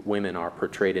two women are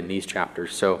portrayed in these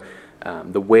chapters. So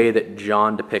the way that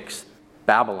John depicts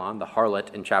Babylon, the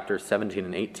harlot, in chapters 17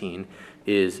 and 18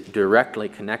 is directly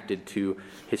connected to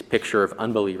his picture of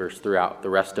unbelievers throughout the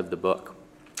rest of the book.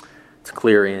 It's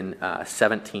clear in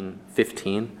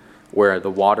 17:15, where the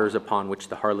waters upon which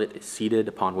the harlot is seated,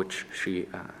 upon which she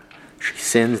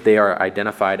sins, they are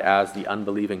identified as the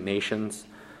unbelieving nations.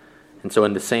 And so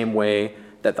in the same way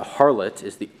that the harlot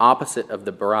is the opposite of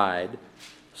the bride,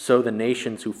 so the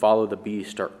nations who follow the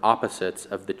beast are opposites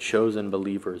of the chosen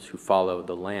believers who follow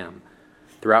the Lamb.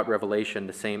 Throughout Revelation,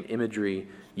 the same imagery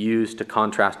used to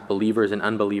contrast believers and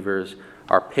unbelievers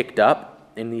are picked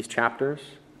up in these chapters.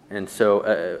 And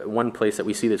so one place that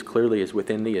we see this clearly is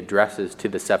within the addresses to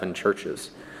the seven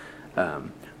churches.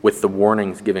 with the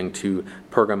warnings given to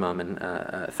Pergamum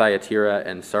and Thyatira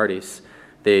and Sardis,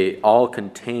 they all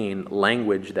contain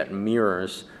language that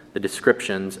mirrors the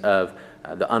descriptions of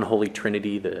the unholy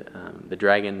trinity, the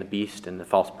dragon, the beast, and the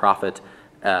false prophet,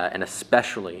 and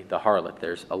especially the harlot.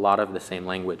 There's a lot of the same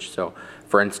language. So,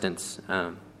 for instance,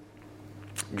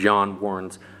 John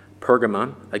warns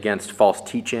Pergamum against false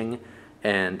teaching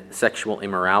and sexual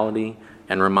immorality,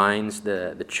 and reminds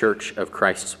the church of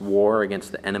Christ's war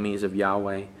against the enemies of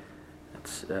Yahweh.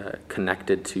 It's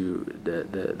connected to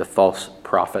the false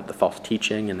prophet, the false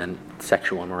teaching, and then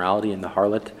sexual immorality and the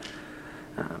harlot.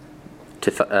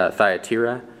 To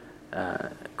Thyatira,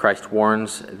 Christ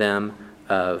warns them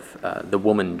of the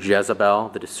woman Jezebel,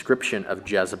 the description of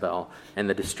Jezebel, and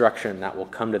the destruction that will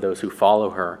come to those who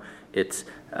follow her. It's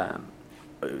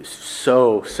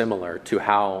so similar to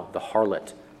how the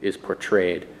harlot is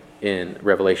portrayed in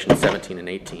Revelation 17 and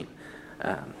 18.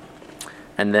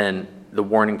 And then the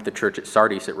warning to the church at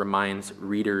Sardis, it reminds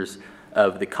readers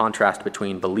of the contrast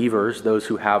between believers, those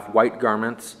who have white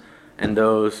garments, and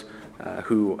those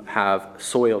who have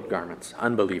soiled garments,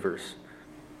 unbelievers.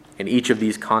 In each of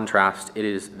these contrasts, it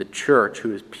is the church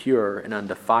who is pure and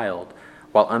undefiled,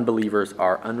 while unbelievers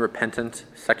are unrepentant,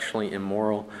 sexually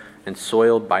immoral, and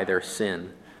soiled by their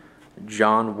sin.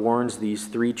 John warns these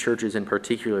three churches in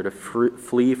particular to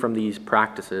flee from these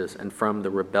practices and from the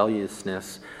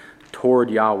rebelliousness toward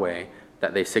Yahweh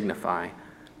that they signify.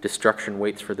 Destruction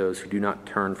waits for those who do not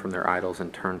turn from their idols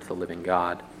and turn to the living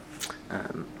God.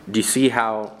 Do you see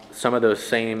how some of those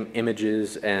same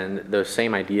images and those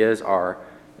same ideas are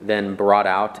then brought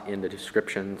out in the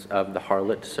descriptions of the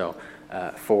harlot? So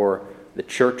for the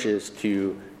churches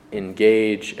to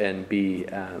engage and be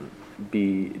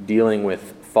dealing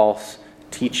with false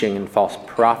teaching and false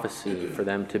prophecy, for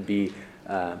them to be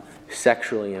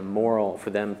sexually immoral, for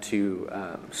them to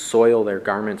soil their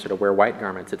garments or to wear white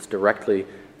garments, it's directly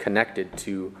connected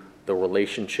to the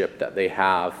relationship that they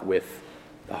have with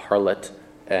the harlot.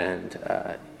 And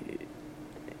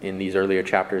in these earlier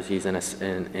chapters, he's in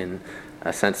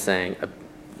a sense saying,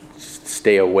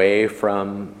 stay away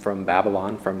from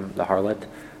Babylon, from the harlot,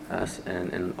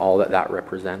 and all that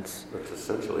represents. That's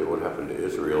essentially what happened to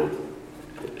Israel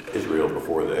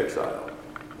before the exile.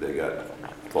 They got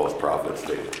false prophets.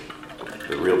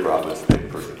 The real prophets they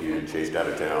persecuted, chased out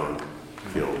of town,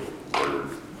 killed, murdered.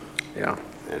 Yeah.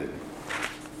 And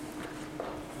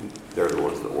they're the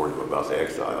ones that warned them about the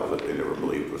exile that they never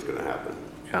believed was going to happen.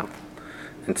 Yeah.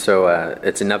 And so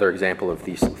it's another example of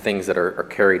these things that are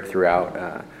carried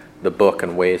throughout the book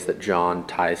and ways that John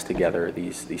ties together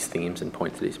these themes and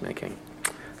points that he's making.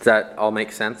 Does that all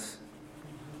make sense?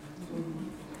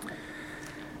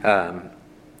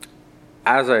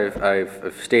 As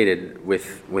I've stated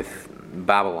with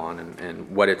Babylon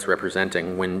and what it's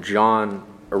representing, when John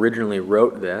originally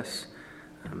wrote this,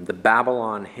 the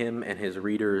Babylon him and his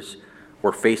readers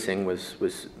were facing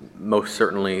was most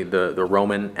certainly the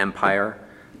Roman Empire.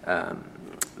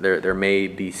 There may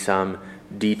be some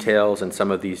details and some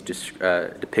of these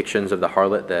depictions of the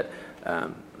harlot that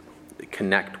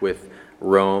connect with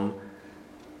Rome.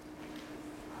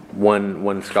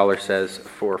 One scholar says,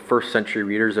 for first century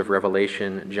readers of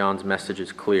Revelation, John's message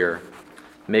is clear.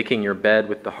 Making your bed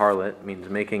with the harlot means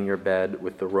making your bed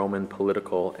with the Roman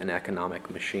political and economic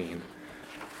machine.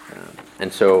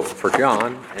 And so for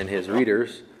John and his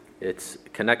readers, it's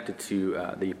connected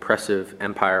to the oppressive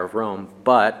empire of Rome,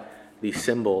 but these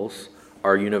symbols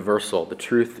are universal. The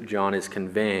truth John is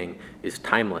conveying is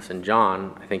timeless, and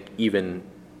John, I think, even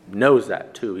knows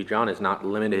that too. John is not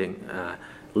limiting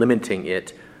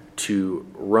it to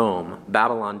Rome.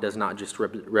 Babylon does not just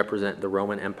represent the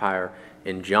Roman Empire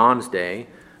in John's day,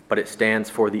 but it stands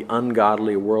for the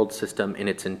ungodly world system in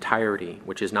its entirety,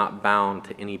 which is not bound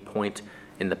to any point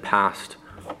in the past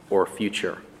or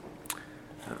future.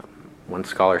 One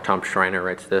scholar, Tom Schreiner,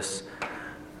 writes this: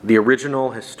 the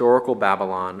original historical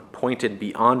Babylon pointed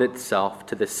beyond itself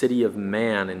to the city of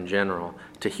man in general,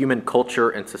 to human culture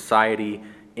and society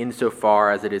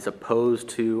insofar as it is opposed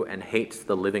to and hates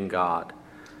the living God.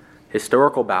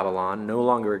 Historical Babylon no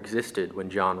longer existed when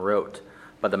John wrote,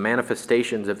 but the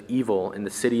manifestations of evil in the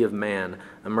city of man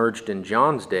emerged in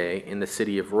John's day in the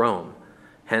city of Rome.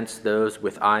 Hence, those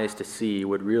with eyes to see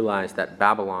would realize that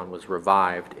Babylon was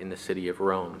revived in the city of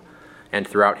Rome. And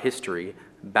throughout history,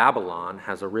 Babylon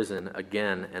has arisen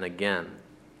again and again.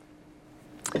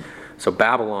 So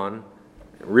Babylon,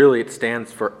 really it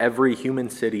stands for every human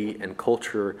city and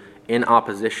culture in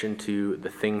opposition to the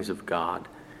things of God.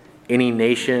 Any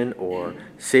nation or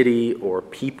city or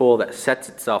people that sets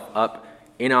itself up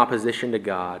in opposition to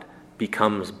God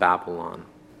becomes Babylon.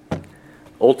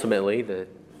 Ultimately, the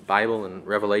Bible and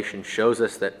Revelation shows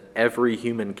us that every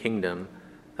human kingdom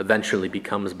eventually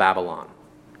becomes Babylon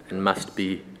and must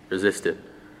be resisted.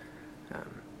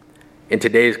 In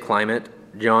today's climate,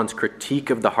 John's critique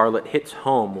of the harlot hits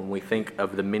home when we think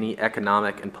of the many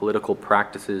economic and political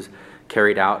practices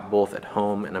carried out both at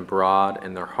home and abroad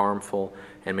and their harmful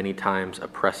and many times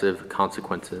oppressive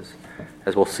consequences.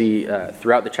 As we'll see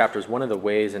throughout the chapters, one of the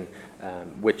ways in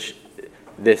which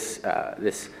this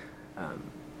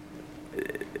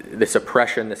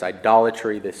oppression, this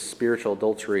idolatry, this spiritual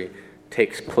adultery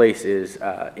takes place is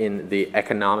in the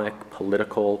economic,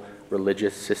 political,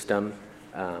 religious system.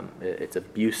 It's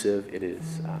abusive. It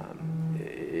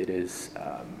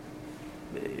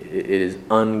is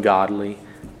ungodly,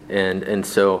 and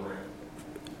so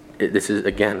this is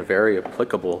again very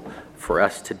applicable for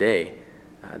us today.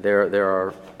 There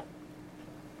are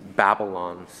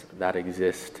Babylons that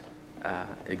exist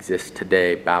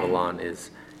today. Babylon is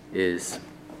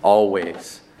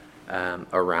always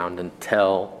around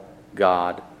until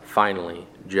God finally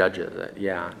judges it.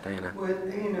 Yeah, Diana.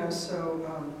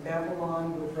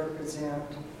 Babylon would represent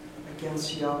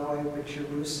against Yahweh, would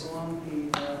Jerusalem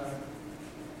be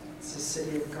it's the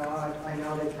city of God? I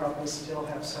know they probably still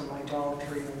have some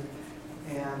idolatry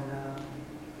and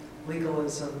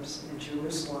legalisms in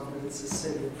Jerusalem, but it's the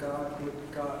city of God.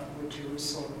 Would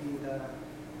Jerusalem be the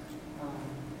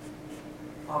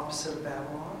opposite of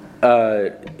Babylon?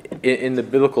 In the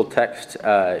biblical text,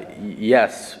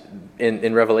 yes.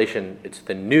 In Revelation, it's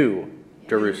the new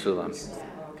Jerusalem.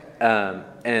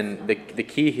 And the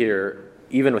key here,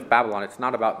 even with Babylon, it's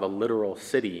not about the literal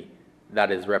city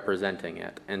that is representing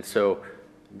it. And so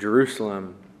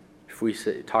Jerusalem, if we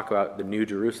talk about the new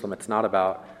Jerusalem, it's not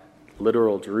about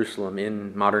literal Jerusalem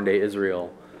in modern-day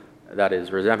Israel that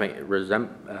is representing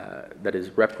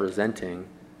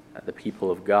the people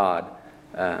of God.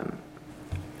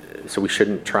 So we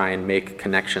shouldn't try and make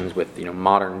connections with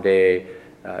modern day,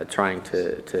 trying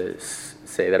to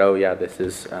say that, oh yeah, this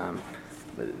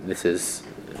is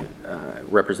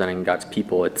representing God's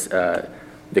people. It's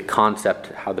the concept,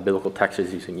 how the biblical text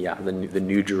is using. Yeah, the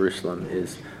new Jerusalem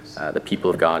is the people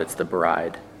of God. It's the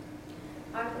bride.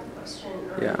 I have a question.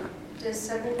 Yeah. Does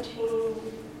 17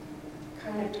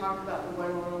 kind of talk about the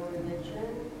one world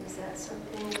religion? Is that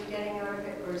something you're getting out of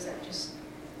it, or is that just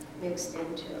mixed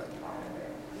into a part of it?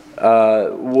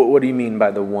 What do you mean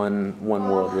by the one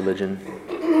world religion?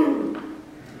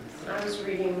 I was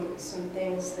reading some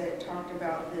things that talked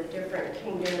about the different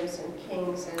kingdoms and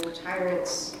kings and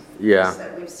tyrants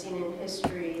that we've seen in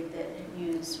history that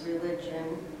use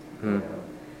religion,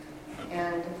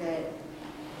 and that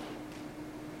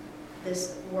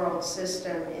this world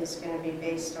system is going to be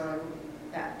based on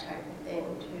that type of thing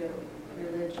too,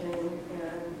 religion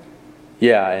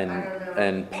and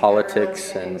and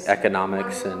politics and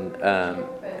economics and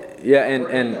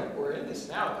we're in this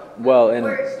now. Well, and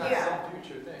It's not some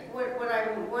future thing. What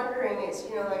I'm wondering is,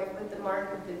 like with the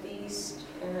mark of the beast,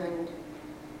 and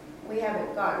we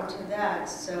haven't gotten to that,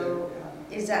 so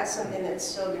is that something that's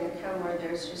still going to come where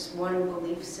there's just one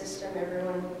belief system,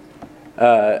 everyone?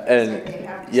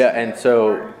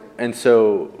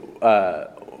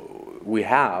 We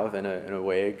have, in a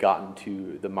way, gotten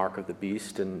to the mark of the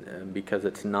beast, and because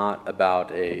it's not about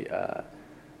the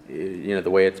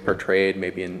way it's portrayed,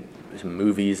 maybe in some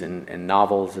movies and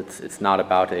novels, it's not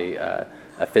about a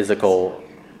physical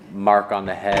mark on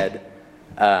the head,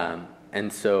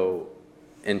 and so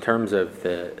in terms of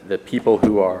the people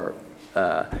who are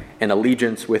in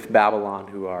allegiance with Babylon,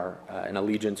 who are in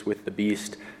allegiance with the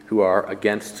beast, who are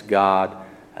against God,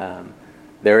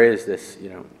 there is this,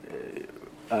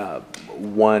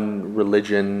 one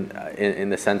religion in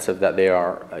the sense of that they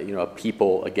are, a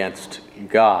people against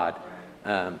God.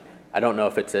 I don't know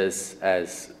if it's as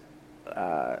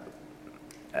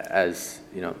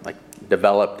like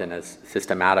developed and as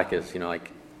systematic as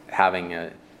like having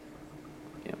a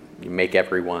you make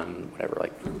everyone whatever,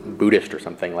 like Buddhist or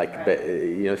something, like, but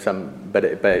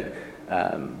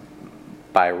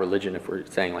by religion, if we're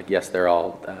saying like yes, they're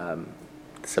all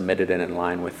submitted and in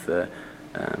line with the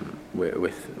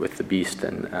beast,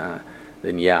 and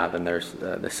then there's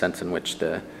the sense in which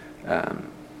that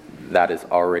is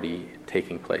already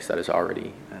taking place, that is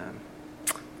already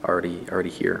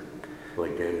here.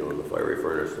 Like Daniel in the fiery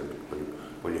furnace, and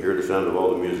when you hear the sound of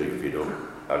all the music, if you don't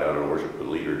bow down and worship the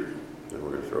leader, then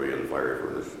we're going to throw you in the fiery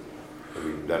furnace. I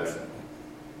mean, that's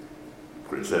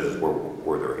what it says is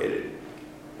where they're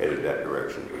headed that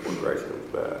direction before Christ comes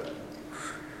back.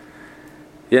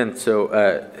 Yeah, and so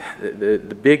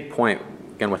the big point,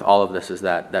 again, with all of this is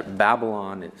that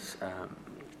Babylon is,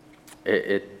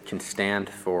 it can stand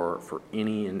for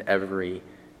any and every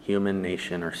human,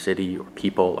 nation, or city, or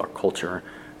people, or culture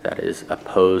that is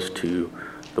opposed to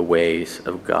the ways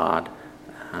of God,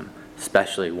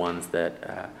 especially ones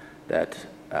that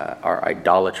are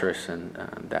idolatrous and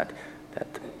that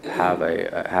have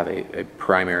a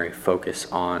primary focus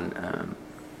on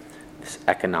this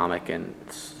economic and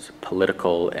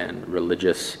political and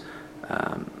religious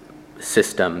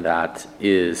system that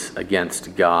is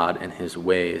against God and His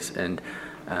ways. And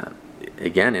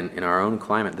again, in our own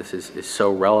climate, this is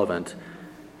so relevant.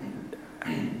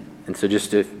 And so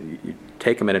just if you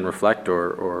take a minute and reflect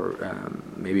or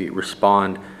maybe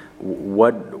respond,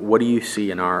 what do you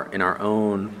see in our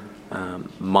own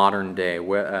modern day?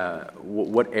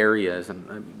 What areas?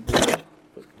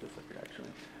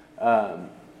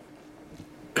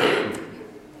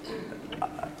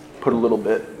 Put a little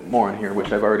bit more in here,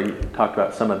 which I've already talked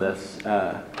about some of this.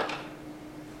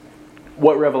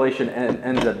 What Revelation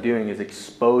ends up doing is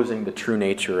exposing the true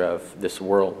nature of this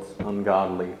world's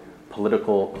ungodly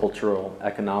political, cultural,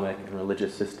 economic, and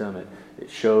religious system. It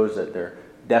shows that they're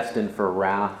destined for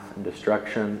wrath and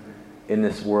destruction. In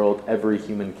this world, every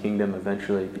human kingdom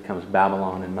eventually becomes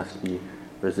Babylon and must be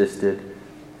resisted.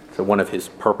 So one of his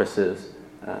purposes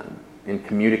in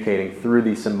communicating through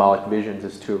these symbolic visions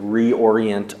is to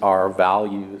reorient our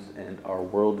values and our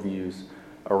worldviews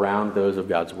around those of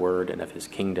God's Word and of His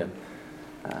kingdom.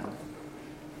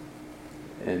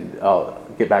 And I'll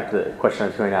get back to the question I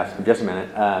was going to ask in just a minute.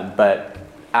 But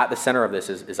at the center of this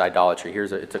is idolatry.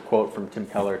 It's a quote from Tim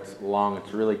Keller. It's long.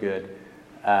 It's really good.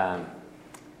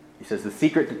 He says, "The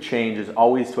secret to change is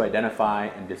always to identify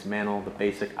and dismantle the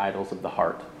basic idols of the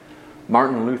heart."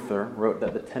 Martin Luther wrote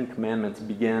that the Ten Commandments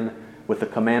begin with the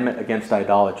commandment against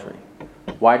idolatry.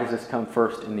 Why does this come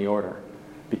first in the order?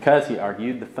 Because, he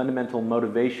argued, the fundamental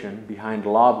motivation behind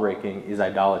law-breaking is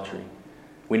idolatry.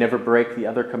 We never break the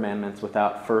other commandments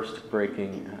without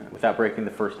breaking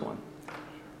the first one.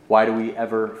 Why do we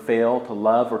ever fail to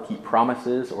love or keep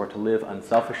promises or to live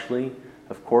unselfishly?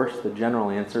 Of course, the general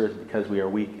answer is because we are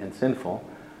weak and sinful.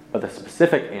 But the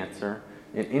specific answer,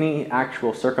 in any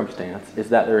actual circumstance, is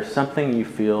that there is something you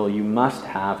feel you must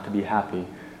have to be happy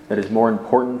that is more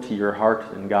important to your heart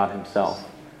than God Himself.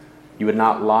 You would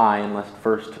not lie unless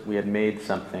first we had made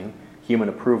something, human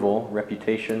approval,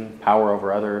 reputation, power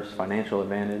over others, financial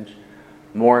advantage,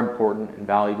 more important and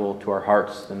valuable to our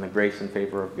hearts than the grace and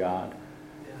favor of God.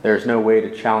 There is no way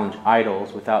to challenge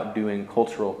idols without doing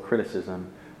cultural criticism.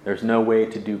 There's no way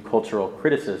to do cultural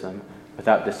criticism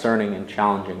without discerning and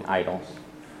challenging idols.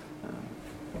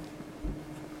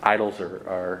 Idols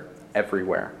are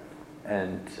everywhere,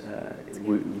 and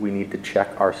we need to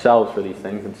check ourselves for these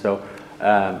things. And so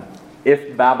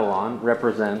if Babylon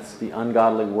represents the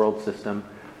ungodly world system,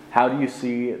 how do you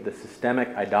see the systemic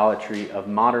idolatry of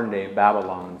modern-day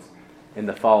Babylons in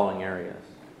the following areas?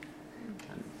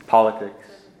 Politics,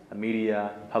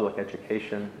 media, public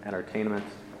education, entertainment,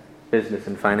 business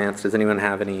and finance. Does anyone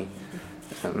have any?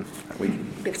 We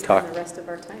could talk. The rest of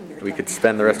our time here. We could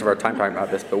spend the rest of our time talking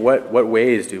about this. But what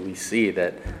ways do we see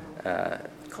that?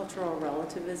 Cultural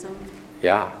relativism.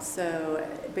 Yeah. So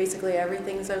basically,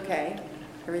 everything's okay,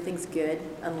 everything's good,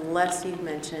 unless you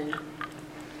mention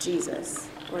Jesus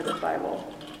or the Bible,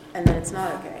 and then it's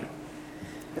not okay,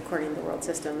 according to the world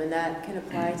system, and that can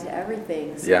apply to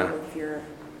everything. So if you're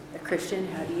a Christian,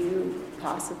 how do you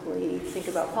possibly think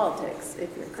about politics?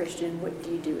 If you're a Christian, what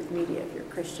do you do with media? If you're a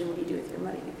Christian, what do you do with your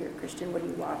money? If you're a Christian, what do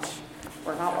you watch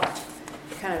or not watch?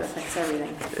 It kind of affects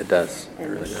everything. It does. It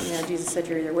And really does. you know, Jesus said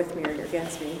you're either with me or you're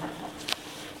against me.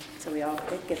 So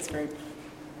it gets very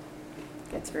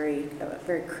a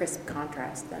very crisp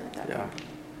contrast then at that Yeah. point.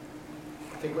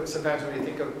 I think sometimes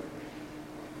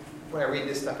when I read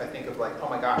this stuff, I think of like, oh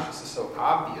my gosh, this is so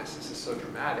obvious, this is so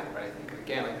dramatic. But I think,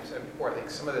 again, like I said before, I think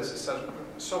some of this is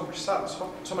so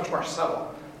much more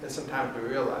subtle than sometimes we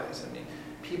realize. I mean,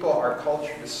 our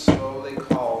culture just slowly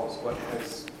calls what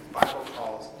has Bible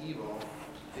calls evil,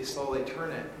 they slowly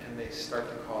turn it and they start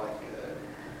to call it good.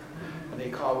 And they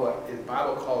call what the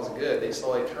Bible calls good, they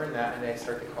slowly turn that and they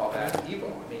start to call that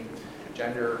evil. I mean,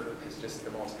 gender is just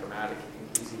the most dramatic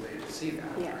and easy way to see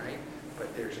that, Yeah. right?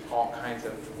 But there's all kinds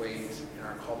of ways in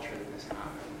our culture that this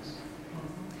happens.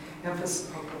 Emphasis,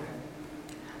 go ahead.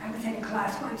 I was in a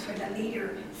class once where the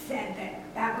leader said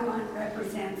that Babylon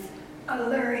represents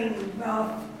alluring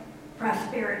wealth,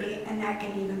 prosperity, and that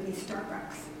can even be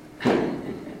Starbucks.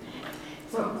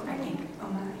 So I think, oh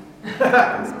my.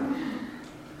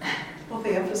 Well,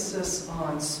 the emphasis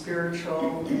on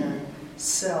spiritual and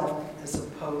self as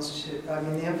opposed to,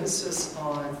 the emphasis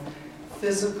on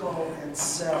physical and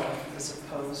self as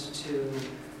opposed to,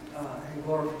 and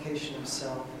glorification of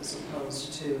self as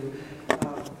opposed to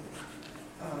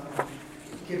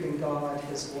giving God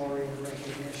his glory and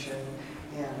recognition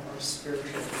and our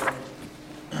spiritual growth.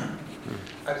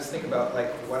 I just think about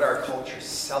like what our culture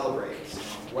celebrates.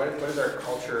 What is our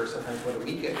culture? Sometimes what do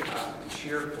we get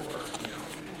cheered for?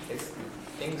 It's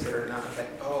things that are not like,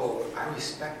 oh, I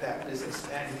respect that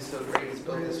businessman. He's so great. He's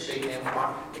built this big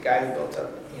empire. The guy who built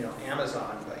up,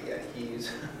 Amazon, but yet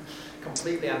he's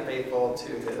completely unfaithful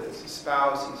to his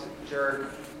spouse. He's a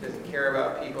jerk. Doesn't care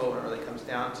about people when it really comes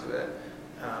down to it.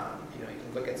 You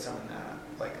can look at someone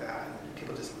like that, and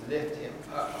people just lift him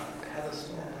up on a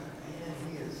pedestal. Man,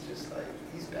 he is just like,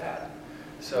 he's bad.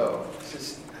 So it's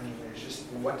just, there's just,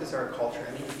 what does our culture,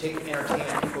 you take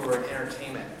entertainment, people who are in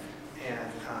entertainment, and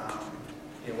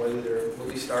whether they're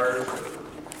movie stars or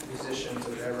musicians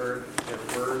or whatever, their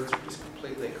words are just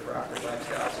completely corrupt, their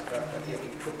lifestyles are corrupt, but yet we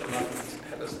put them up on these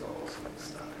pedestals and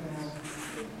stuff.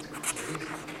 It's crazy.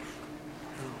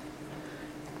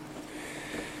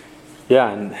 Yeah,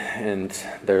 and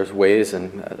there's ways,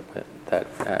 and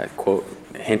that quote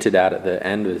hinted at the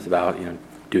end is about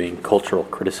doing cultural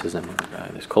criticism,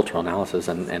 there's cultural analysis,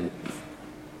 and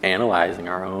analyzing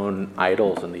our own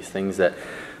idols and these things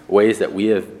ways that we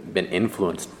have been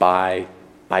influenced by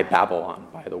Babylon,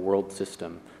 by the world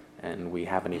system, and we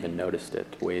haven't even noticed it.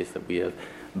 Ways that we have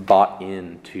bought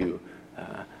into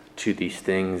to these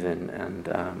things,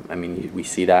 and we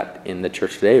see that in the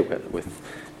church today with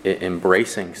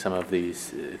embracing some of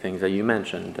these things that you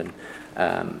mentioned,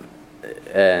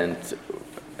 and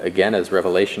again, as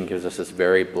Revelation gives us this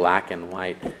very black and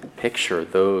white picture,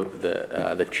 though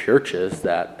the churches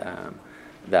that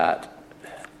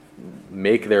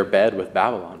make their bed with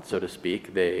Babylon, so to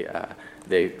speak,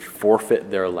 they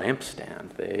forfeit their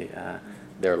lampstand.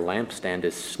 Their lampstand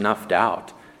is snuffed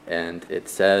out, and it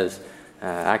says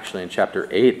actually in chapter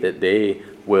 8 that they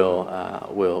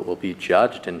will be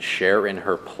judged and share in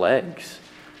her plagues.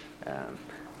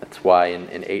 That's why in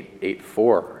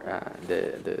 8:4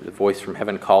 the voice from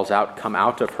heaven calls out, "Come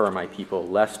out of her, my people,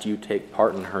 lest you take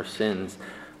part in her sins,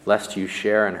 lest you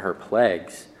share in her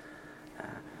plagues."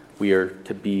 We are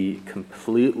to be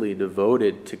completely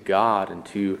devoted to God and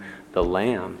to the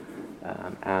Lamb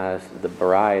as the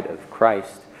bride of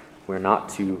Christ. We're not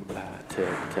to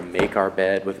make our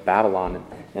bed with Babylon,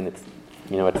 and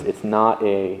it's not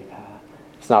a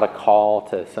call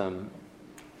to some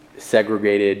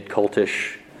segregated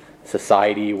cultish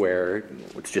society where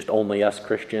it's just only us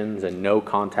Christians and no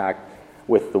contact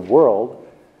with the world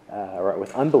or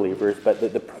with unbelievers. But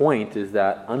the point is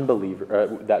that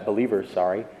believers,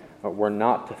 we're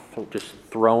not to just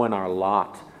throw in our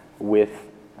lot with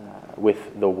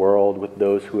the world, with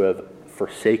those who have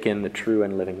forsaken the true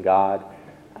and living God.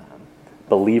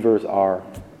 Believers are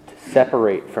to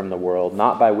separate from the world,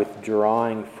 not by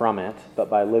withdrawing from it, but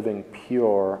by living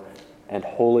pure and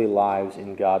holy lives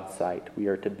in God's sight. We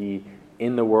are to be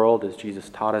in the world, as Jesus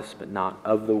taught us, but not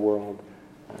of the world.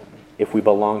 If we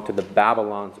belong to the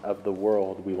Babylons of the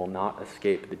world, we will not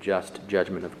escape the just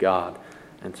judgment of God.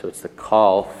 And so it's the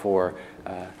call for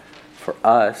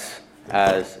us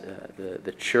as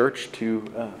the church to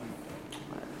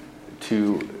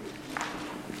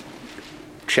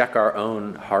check our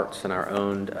own hearts and our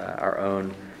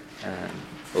own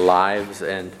lives.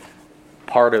 And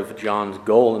part of John's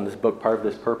goal in this book, part of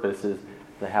this purpose is,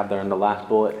 they have there in the last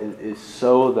bullet, is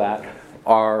so that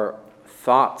our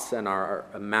thoughts and our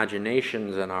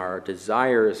imaginations and our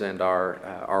desires and our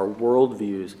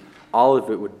worldviews, all of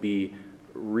it would be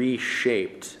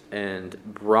reshaped and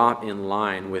brought in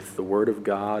line with the Word of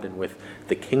God and with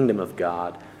the kingdom of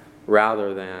God,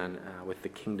 rather than with the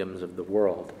kingdoms of the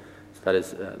world. So that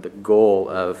is the goal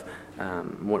of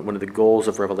one of the goals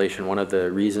of Revelation. One of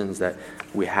the reasons that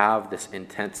we have this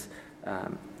intense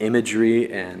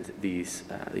imagery and these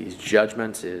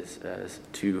judgments is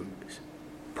to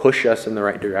push us in the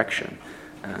right direction,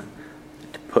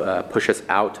 to push us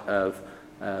out of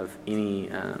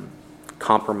any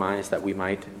compromise that we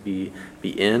might be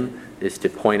in, is to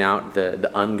point out the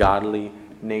ungodly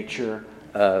nature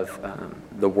of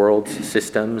the world's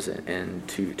systems and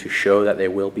to show that they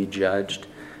will be judged.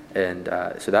 And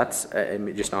so that's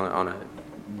just on a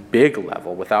big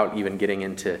level, without even getting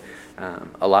into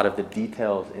a lot of the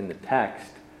details in the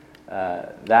text.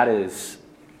 That is,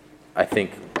 I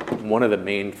think, one of the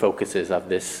main focuses of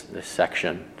this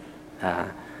section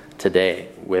today,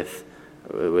 with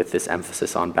this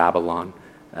emphasis on Babylon.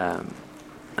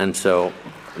 And so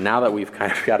now that we've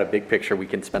kind of got a big picture, we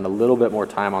can spend a little bit more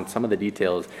time on some of the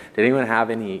details. Did anyone have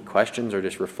any questions or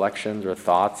just reflections or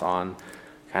thoughts on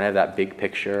kind of that big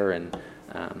picture and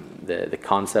the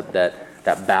concept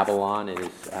that Babylon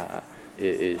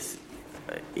is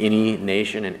any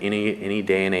nation in any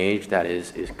day and age that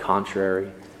is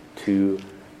contrary to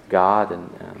God, and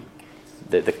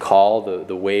the call,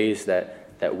 the ways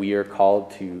that we are called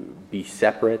to be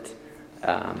separate,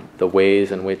 the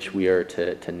ways in which we are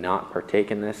to not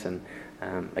partake in this. And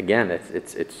again,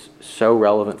 it's so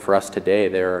relevant for us today.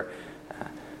 There are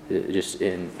just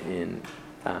in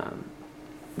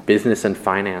business and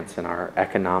finance and our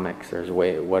economics, are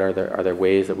there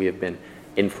ways that we have been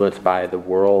influenced by the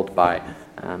world, by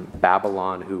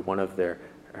Babylon, who one of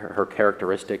her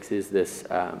characteristics is this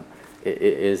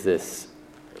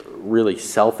really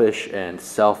selfish and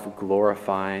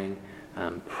self-glorifying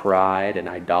pride and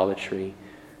idolatry.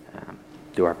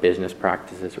 Do our business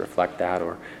practices reflect that,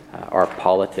 or our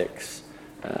politics?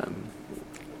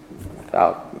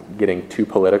 Without getting too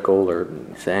political or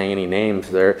saying any names,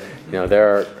 there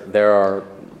are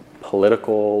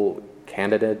political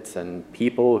candidates and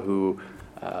people who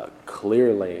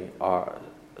clearly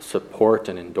support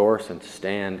and endorse and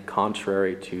stand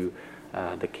contrary to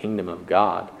the kingdom of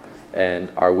God.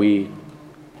 And are we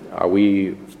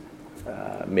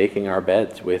making our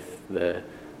beds with the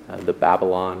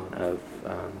Babylons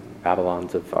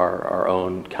of our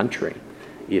own country?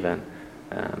 Even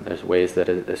there's ways that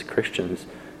as Christians,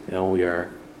 we are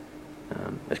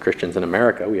as Christians in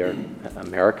America, we are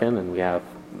American, and we have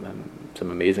some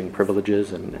amazing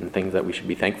privileges and things that we should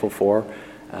be thankful for,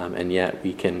 and yet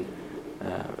we can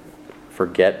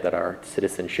forget that our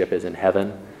citizenship is in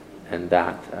heaven, and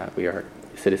that we are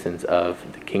citizens of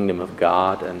the kingdom of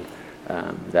God, and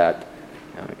that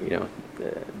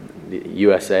the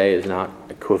USA is not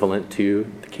equivalent to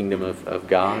the kingdom of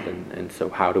God, and so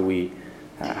how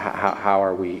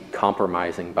are we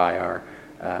compromising by our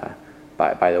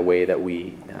by the way that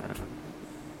we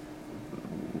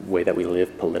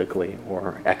live politically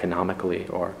or economically,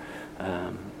 or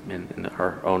in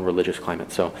our own religious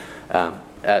climate? So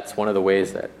that's one of the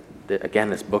ways that again,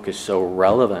 this book is so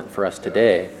relevant for us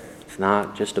today. It's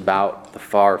not just about the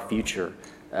far future,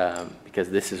 because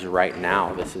this is right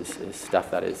now. This is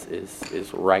stuff that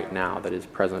is right now, that is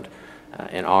present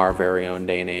in our very own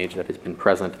day and age, that has been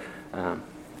present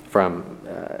from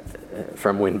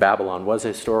when Babylon was a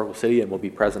historical city, and will be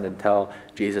present until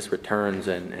Jesus returns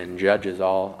and judges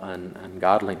all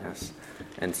ungodliness.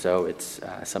 And so it's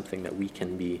something that we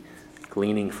can be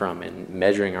gleaning from and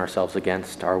measuring ourselves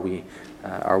against. Are we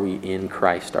in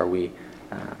Christ? Are we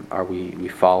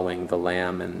following the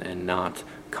Lamb and not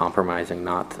compromising,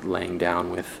 not laying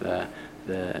down with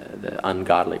the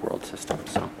ungodly world system?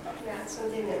 So yeah,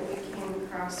 something that we came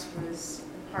across was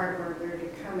the part where we're to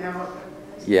come out of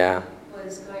this. Yeah.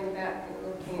 Was going back and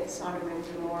looking at Sodom and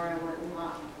Gomorrah when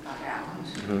Lot got out.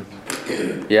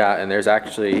 Mm-hmm. Yeah, and there's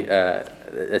actually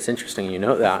it's interesting you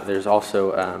note that. There's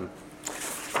also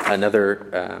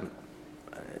another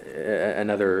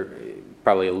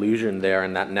probably allusion there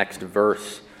in that next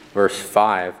verse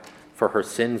 5. For her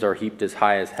sins are heaped as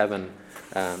high as heaven.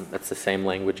 That's the same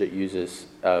language it uses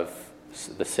of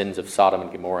the sins of Sodom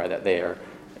and Gomorrah, that they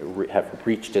have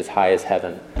reached as high as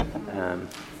heaven.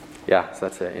 So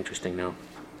that's an interesting note.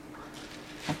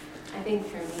 I think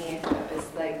for me, it was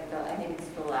like I think it's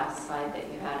the last slide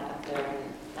that you had up there,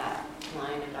 and that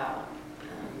line about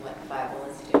what the Bible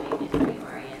is doing and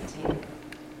reorienting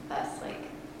us. Like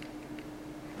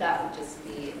that would just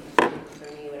be for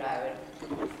me what I would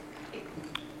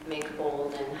make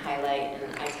bold and highlight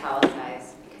and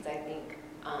italicize, because I think,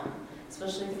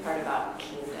 especially the part about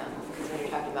kingdom, because when you're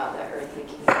talking about the earthly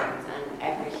kingdoms, and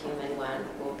every human one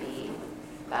will be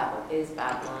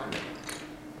Babylon,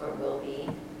 or will be.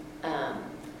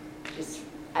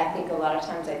 I think a lot of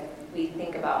times we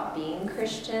think about being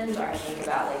Christians, or I think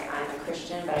about I'm a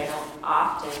Christian, but I don't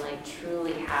often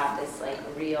truly have this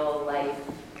real life.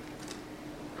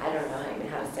 I don't know even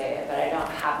how to say it, but I don't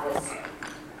have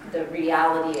the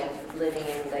reality of living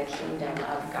in the kingdom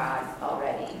of God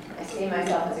already. I see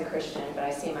myself as a Christian, but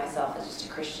I see myself as just a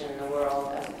Christian in the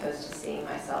world, as opposed to seeing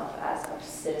myself as a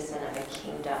citizen of a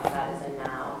kingdom that is a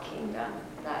now kingdom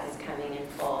that is coming in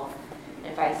full.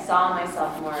 And if I saw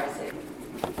myself more as a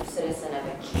citizen of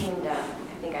a kingdom,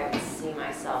 I think I would see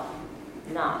myself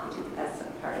not as a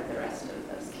part of the rest of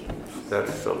those kingdoms.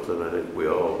 That's something I think we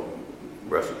all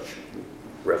wrestle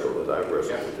with. I've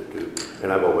wrestled with it too.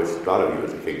 And I've always thought of you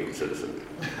as a kingdom citizen.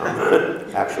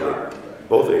 Actually,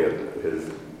 both of you,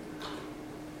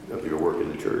 of your work in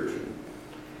the church.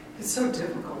 It's so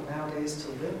difficult nowadays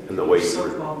to live. And the way You're you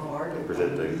so bombarded by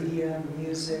present things. media,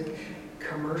 music,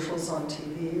 commercials on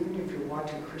TV. Even if you're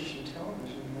watching Christian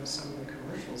television, some of the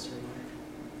commercials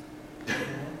are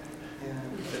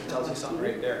and It tells you something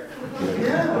right there.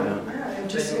 yeah, and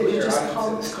you're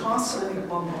just constantly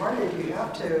bombarded. You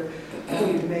have to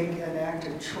make an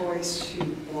active choice to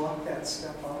block that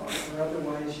stuff off, or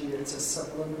otherwise it's a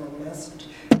subliminal message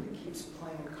that keeps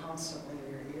playing constantly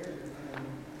in your ear.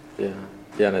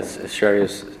 Yeah, and as Sherry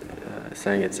is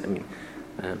saying,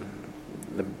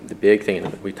 the big thing,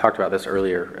 and we talked about this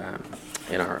earlier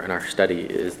in our study,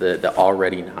 is the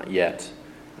already not yet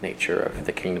nature of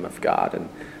the kingdom of God, and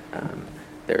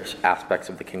there's aspects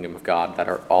of the kingdom of God that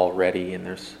are already, and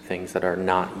there's things that are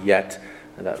not yet,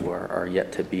 that are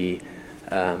yet to be.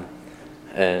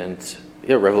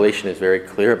 Revelation is very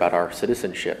clear about our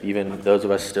citizenship. Even those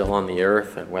of us still on the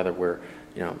earth, and whether we're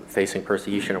facing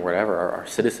persecution or whatever, our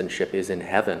citizenship is in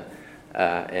heaven.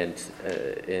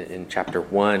 In chapter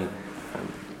 1,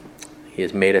 he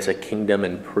has made us a kingdom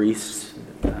and priests,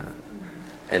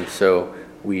 and so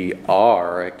we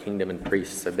are a kingdom and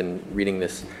priests. I've been reading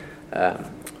this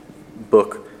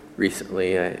book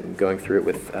recently, going through it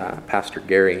with Pastor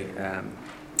Gary,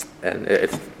 and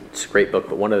it's a great book.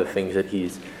 But one of the things that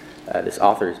this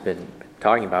author has been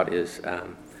talking about is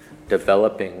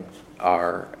developing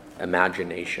our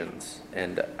imaginations,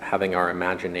 and having our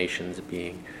imaginations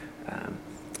being,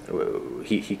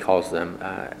 he calls them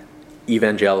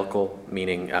evangelical,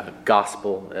 meaning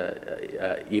gospel.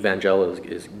 Evangel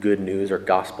is good news or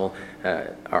gospel.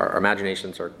 Our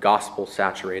imaginations are gospel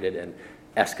saturated and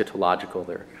eschatological.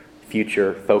 They're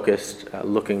future focused,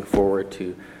 looking forward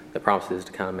to the promises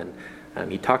to come.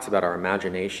 And he talks about our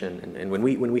imagination. And when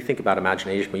we think about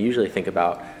imagination, we usually think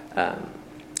about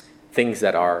things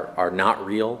that are not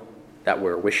real, that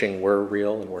we're wishing were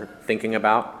real and we're thinking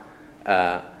about,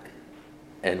 and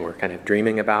we're kind of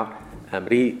dreaming about.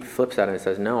 But he flips that and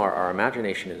says, no, our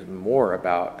imagination is more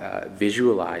about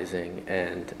visualizing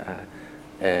and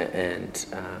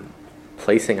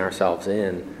placing ourselves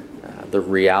in the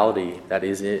reality that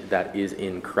is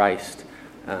in Christ.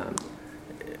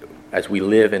 As we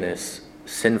live in this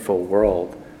sinful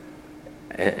world,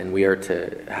 and we are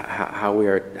to how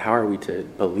are we to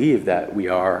believe that we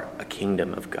are a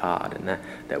kingdom of God, and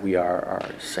that we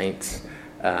are saints?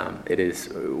 It is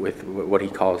with what he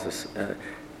calls this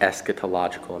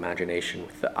eschatological imagination,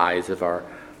 with the eyes of our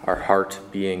heart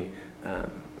being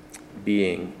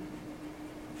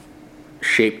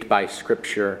shaped by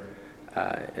Scripture.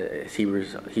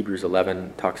 Hebrews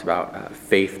 11 talks about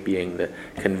faith being the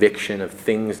conviction of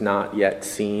things not yet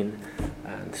seen,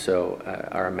 and so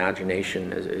our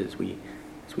imagination, as we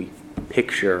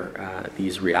picture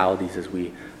these realities, as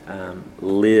we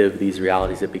live these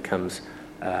realities, it becomes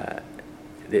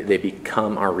they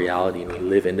become our reality, and we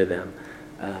live into them.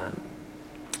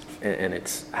 And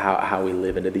it's how we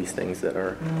live into these things that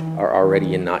are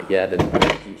already and not yet.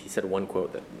 And he said one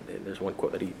quote there's one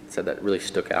quote that he said that really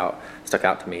stuck out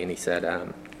to me. And he said,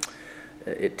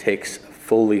 "It takes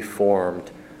fully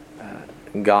formed,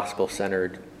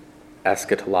 gospel-centered,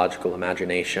 eschatological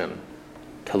imagination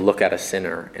to look at a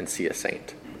sinner and see a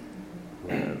saint."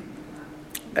 And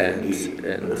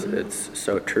it's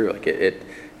so true. Like it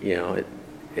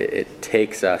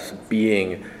takes us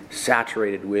being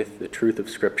saturated with the truth of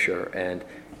Scripture, and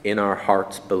in our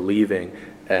hearts believing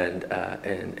and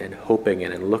hoping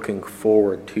and looking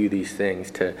forward to these things,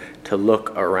 to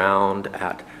look around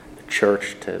at the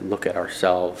church, to look at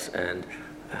ourselves, and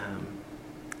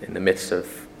in the midst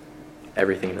of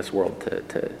everything in this world,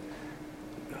 to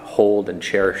hold and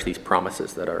cherish these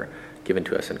promises that are given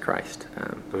to us in Christ.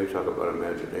 When you talk about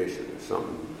imagination, it's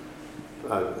something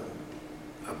a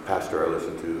pastor I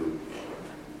listen to,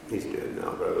 he's dead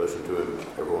now, but I listen to him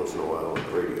every once in a while on the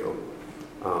radio.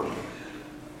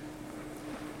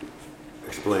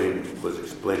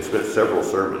 Spent several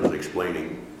sermons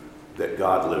explaining that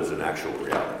God lives in actual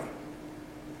reality.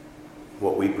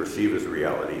 What we perceive as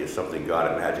reality is something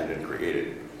God imagined and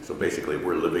created. So basically,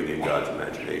 we're living in God's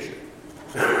imagination.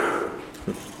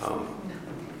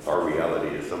 Our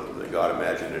reality is something that God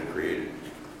imagined and created,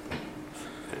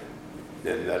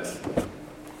 and that's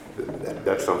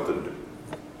something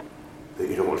that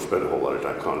you don't want to spend a whole lot of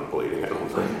time contemplating, I don't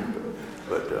think.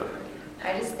 But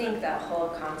I just think that whole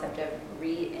concept of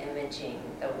re-imaging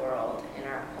the world in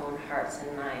our own hearts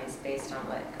and minds based on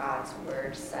what God's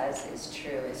word says is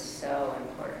true is so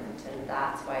important. And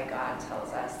that's why God tells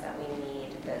us that we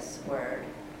need this word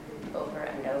over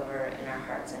and over in our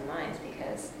hearts and minds,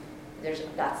 because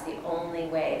that's the only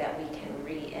way that we can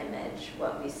re-image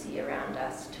what we see around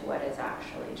us to what is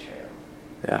actually true.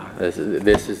 Yeah,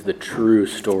 this is the true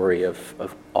story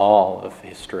of all of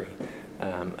history,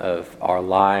 of our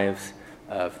lives,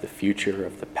 of the future,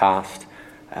 of the past.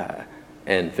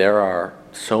 And there are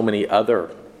so many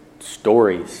other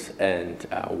stories and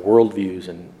worldviews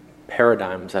and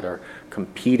paradigms that are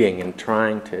competing and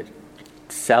trying to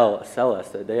sell us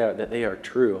that they are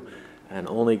true, and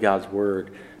only God's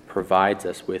word provides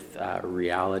us with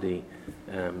reality,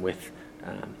 with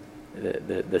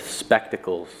the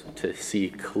spectacles to see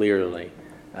clearly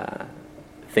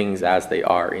things as they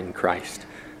are in Christ.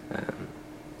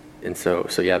 And so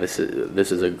yeah, this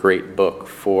is a great book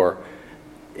for,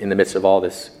 in the midst of all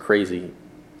this crazy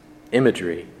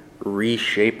imagery,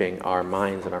 reshaping our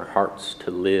minds and our hearts to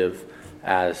live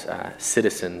as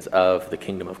citizens of the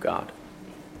kingdom of God.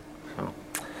 So,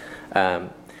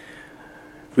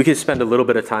 we could spend a little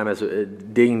bit of time as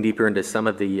digging deeper into some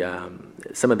of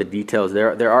the details.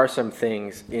 There are some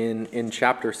things in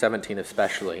chapter 17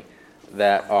 especially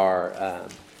that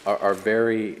are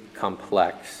very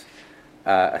complex,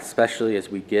 especially as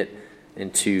we get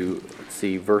into, let's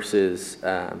see, verses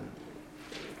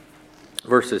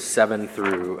 7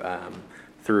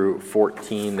 through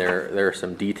 14. There are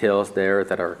some details there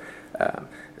that are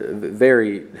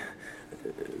very,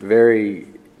 very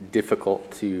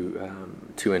difficult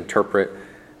to interpret.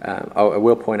 I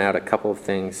will point out a couple of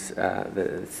things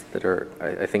that are,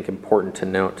 I think, important to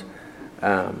note.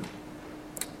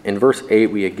 In verse 8,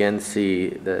 we again see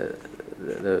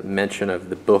the mention of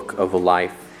the book of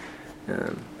life,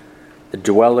 the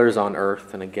dwellers on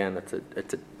earth, and again,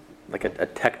 it's a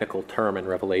technical term in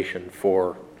Revelation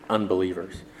for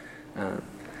unbelievers.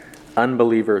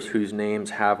 Unbelievers whose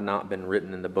names have not been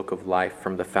written in the book of life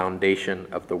from the foundation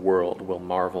of the world will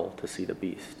marvel to see the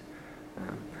beast.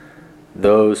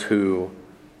 Those who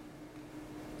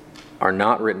are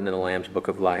not written in the Lamb's book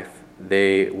of life,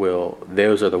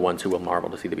 those are the ones who will marvel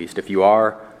to see the beast. If you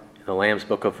are in the Lamb's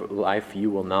book of life, you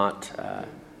will not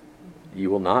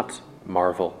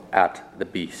marvel at the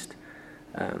beast.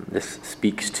 This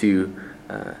speaks to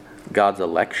God's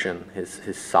election,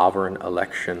 his sovereign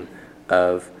election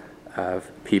of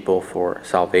people for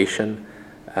salvation,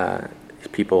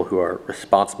 people who are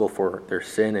responsible for their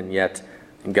sin, and yet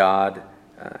God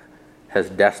has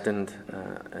destined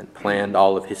and planned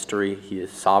all of history. He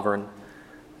is sovereign,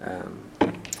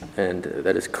 and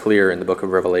that is clear in the book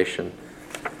of Revelation.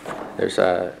 There's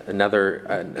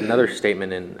another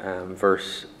statement in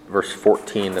verse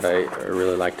 14 that I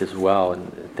really liked as well,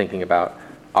 and thinking about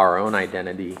our own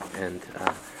identity and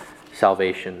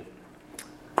salvation.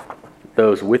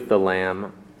 Those with the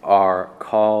Lamb are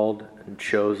called and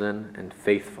chosen and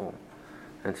faithful.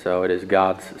 And so it is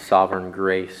God's sovereign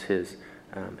grace, his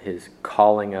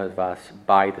calling of us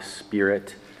by the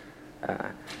Spirit,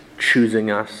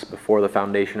 choosing us before the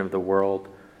foundation of the world,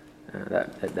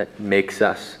 that makes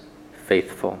us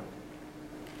faithful.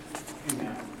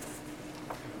 Amen.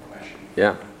 Question.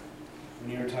 Yeah.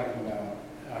 When you were talking about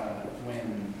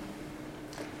when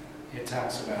it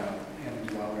talks about and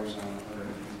dwellers on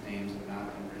earth whose names have not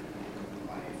been written in the book of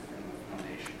life from the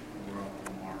foundation of the world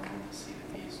will marvel to see the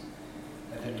beast.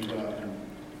 But then you go up in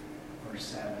verse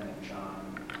 7 and John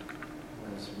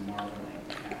was marveling at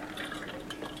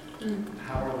the baby.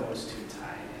 How are those two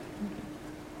tied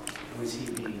in? Was he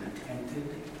being tempted?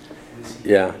 Was he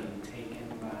being taken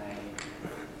by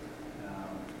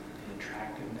the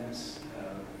attractiveness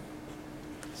of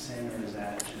sin, or is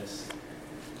that just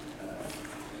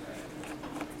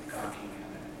gawking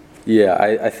at it? Yeah,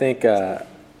 I think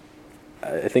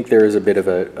there is a bit of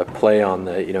a play on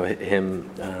the him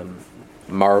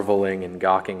marveling and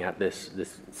gawking at this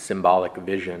symbolic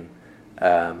vision,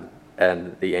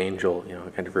 and the angel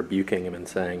kind of rebuking him and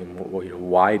saying, well,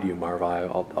 why do you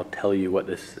marvel? I'll tell you what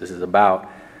this is about.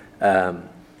 And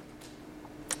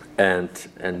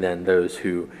then those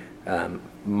who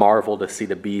marvel to see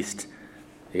the beast,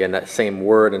 again, that same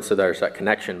word, and so there's that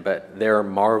connection, but their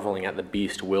marveling at the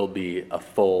beast will be a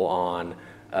full-on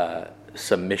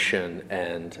submission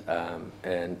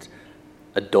and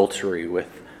adultery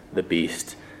with the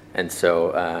beast. And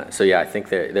so yeah, I think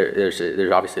there's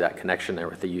obviously that connection there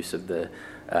with the use of the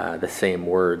same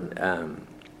word,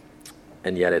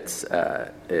 and yet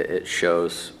it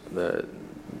shows the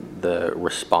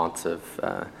response of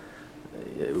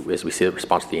as we see the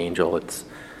response of the angel.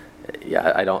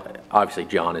 Obviously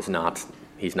John is not.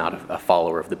 He's not a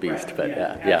follower of the beast, Right, but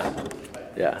yeah.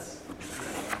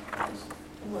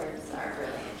 Words are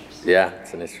really interesting. Yeah,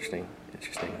 it's an interesting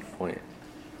point.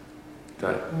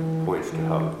 That points to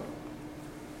how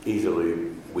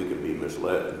easily we can be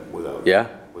misled without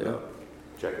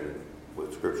checking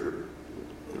with Scripture.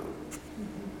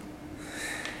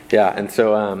 Yeah, and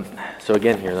so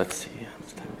again here, let's see.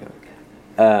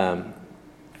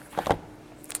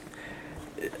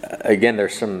 Again,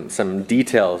 there's some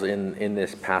details in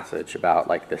this passage about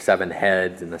like the 7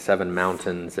 heads and the 7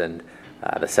 mountains, and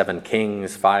the 7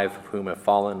 kings, 5 of whom have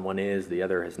fallen. One is, the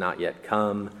other has not yet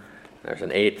come. There's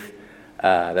an 8th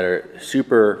that are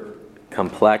super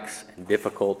complex and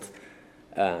difficult.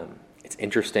 It's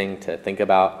interesting to think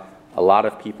about. A lot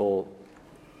of people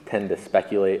tend to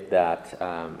speculate that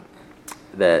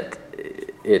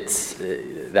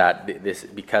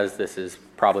because this is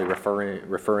probably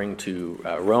referring to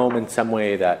Rome in some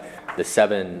way, that the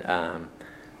 7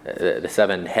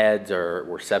 heads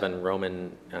were 7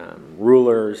 Roman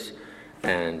rulers,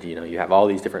 and you have all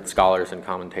these different scholars and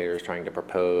commentators trying to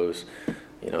propose,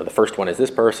 the first one is this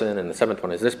person and the 7th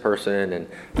one is this person, and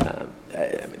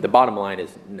the bottom line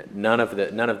is none of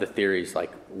the theories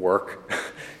work.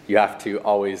 You have to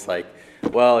always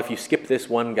well, if you skip this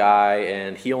one guy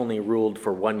and he only ruled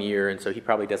for 1 year and so he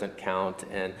probably doesn't count,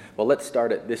 and well, let's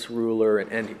start at this ruler,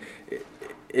 and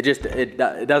it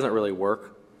doesn't really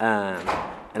work.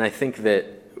 And I think that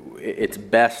it's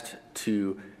best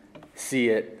to see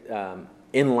it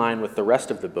in line with the rest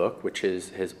of the book, which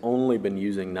has only been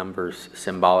using numbers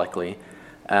symbolically,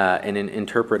 and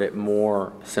interpret it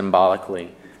more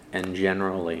symbolically and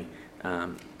generally,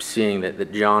 seeing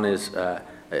that John is,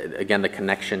 again, the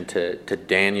connection to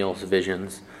Daniel's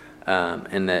visions,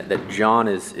 and that John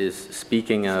is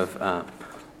speaking of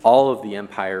all of the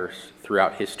empires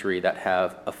throughout history that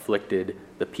have afflicted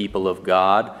the people of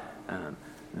God,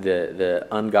 the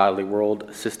ungodly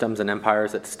world systems and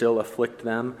empires that still afflict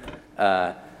them,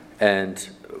 and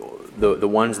the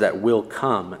ones that will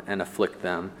come and afflict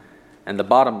them. And the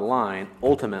bottom line,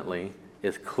 ultimately,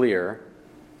 is clear.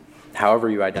 However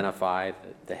you identify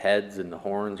the heads and the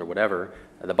horns or whatever,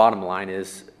 the bottom line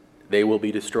is they will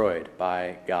be destroyed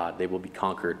by God. They will be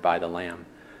conquered by the Lamb.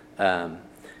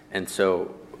 And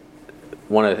so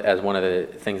one of the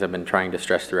things I've been trying to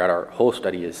stress throughout our whole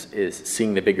study is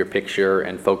seeing the bigger picture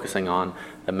and focusing on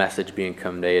the message being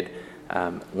conveyed.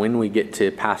 When we get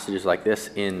to passages like this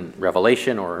in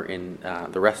Revelation or in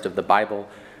the rest of the Bible,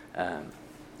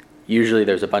 usually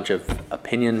there's a bunch of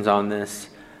opinions on this,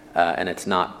 and it's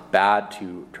not bad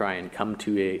to try and come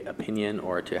to an opinion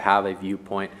or to have a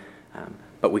viewpoint,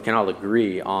 but we can all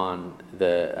agree on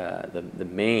the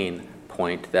main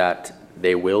point that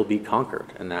they will be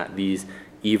conquered, and that these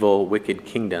evil, wicked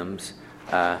kingdoms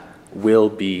will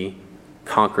be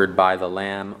conquered by the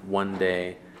Lamb one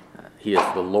day. He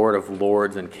is the Lord of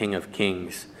Lords and King of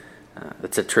Kings.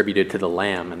 That's attributed to the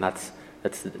Lamb, and that's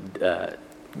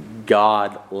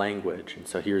God language. And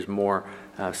so here's more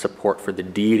support for the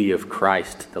deity of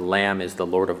Christ. The Lamb is the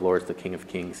Lord of Lords, the King of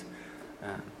Kings.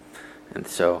 And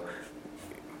so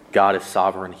God is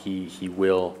sovereign. He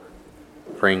will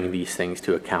bring these things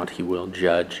to account. He will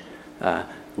judge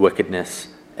wickedness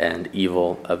and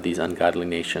evil of these ungodly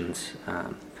nations.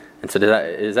 And so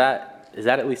is that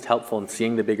at least helpful in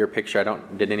seeing the bigger picture? I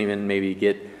didn't even maybe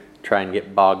try and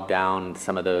get bogged down in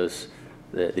some of those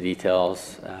the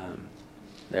details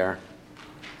there.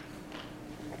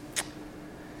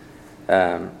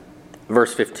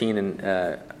 Verse 15, and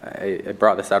I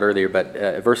brought this out earlier, but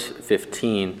verse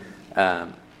 15.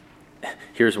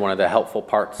 Here's one of the helpful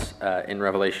parts in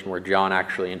Revelation where John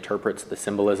actually interprets the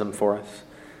symbolism for us.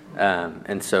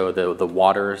 And so the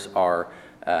waters are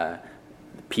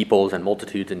peoples and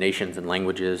multitudes and nations and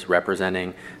languages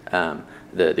representing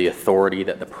the authority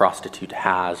that the prostitute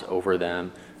has over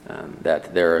them,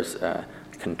 that there is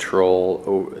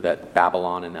control, that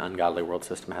Babylon and the ungodly world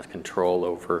system has control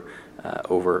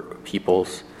over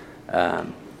peoples.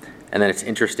 And then it's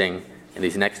interesting in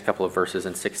these next couple of verses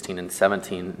in 16 and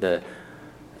 17, that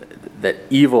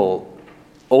evil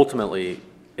ultimately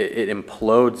it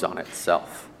implodes on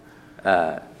itself.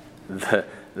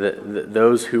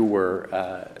 Those who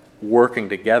were working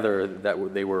together,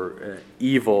 they were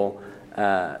evil.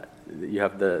 You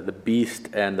have the beast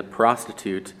and the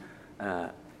prostitute.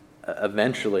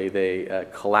 Eventually, they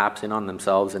collapse in on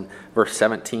themselves. In verse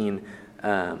 17.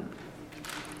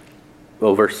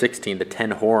 Verse 16, the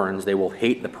 10 horns, they will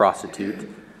hate the prostitute.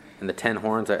 And the 10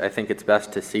 horns, I think it's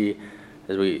best to see,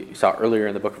 as we saw earlier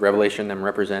in the book of Revelation, them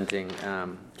representing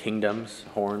kingdoms,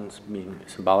 horns being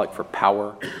symbolic for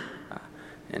power,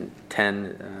 and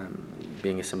 10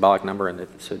 being a symbolic number. And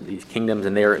so these kingdoms,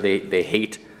 and they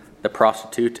hate the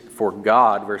prostitute. For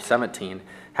God, verse 17,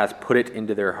 has put it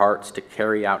into their hearts to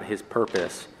carry out his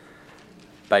purpose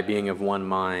by being of one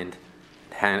mind,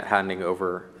 handing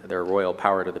over their royal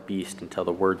power to the beast until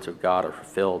the words of God are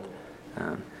fulfilled.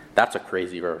 That's a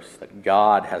crazy verse, that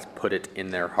God has put it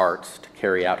in their hearts to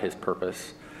carry out his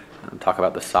purpose. Talk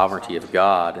about the sovereignty of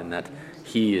God, and that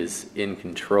he is in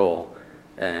control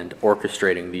and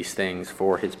orchestrating these things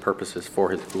for his purposes,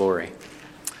 for his glory.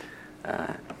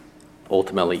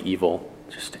 Ultimately, evil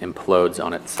just implodes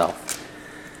on itself.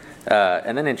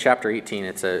 And then in chapter 18,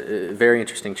 it's a very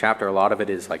interesting chapter. A lot of it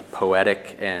is like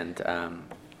poetic and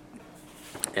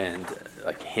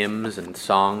like hymns and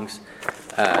songs.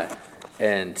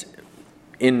 And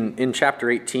in chapter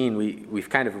 18, we've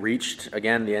kind of reached,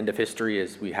 again, the end of history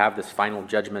as we have this final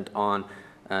judgment on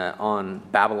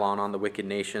Babylon, on the wicked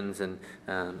nations. And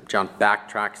John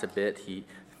backtracks a bit. He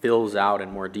fills out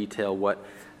in more detail what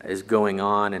is going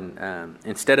on. And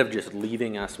instead of just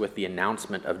leaving us with the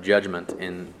announcement of judgment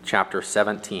in chapter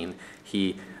 17,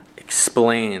 he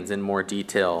explains in more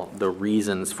detail the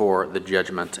reasons for the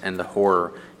judgment and the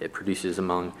horror it produces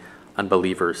among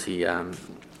unbelievers. He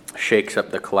shakes up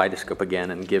the kaleidoscope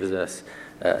again and gives us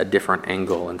a different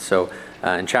angle. And so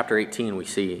in chapter 18, we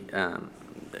see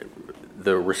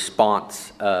the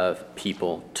response of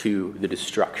people to the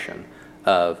destruction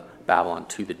of Babylon,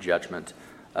 to the judgment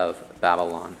of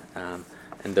Babylon,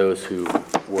 and those who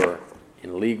were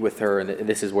in league with her. And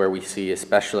this is where we see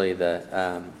especially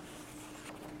the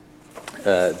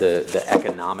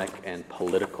economic and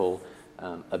political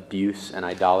abuse and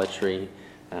idolatry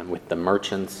with the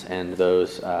merchants and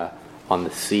those on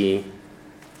the sea.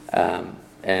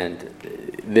 And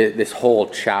this whole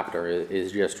chapter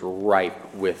is just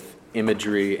ripe with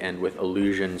imagery and with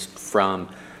allusions from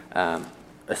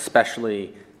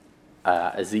especially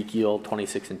Ezekiel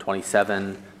 26 and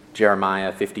 27,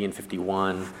 Jeremiah 50 and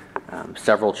 51,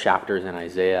 several chapters in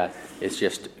Isaiah. It's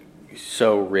just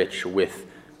so rich with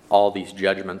all these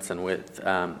judgments and with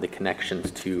the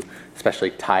connections to especially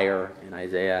Tyre in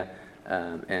Isaiah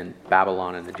and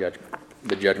Babylon and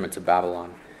the judgments of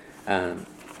Babylon.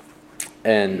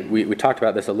 And we talked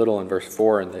about this a little in verse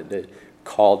 4 and the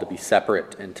call to be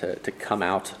separate and to come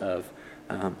out of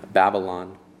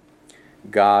Babylon.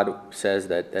 God says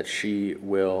that she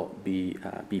will be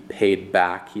paid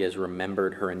back. He has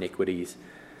remembered her iniquities.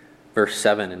 Verse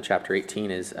 7 in chapter 18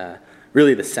 is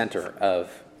really the center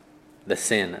of the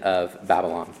sin of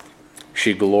Babylon.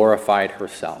 She glorified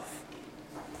herself.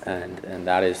 And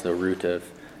that is the root of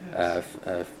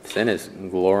sin, is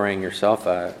glorying yourself,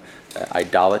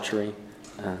 idolatry,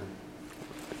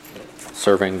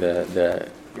 serving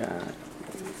the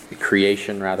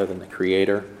creation rather than the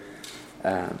creator.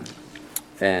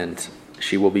 And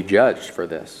she will be judged for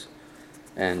this.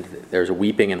 And there's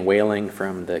weeping and wailing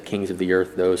from the kings of the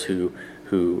earth, those who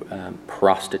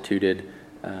prostituted,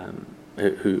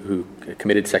 who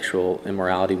committed sexual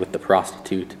immorality with the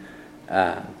prostitute.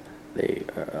 They,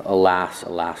 alas,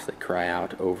 they cry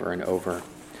out over and over.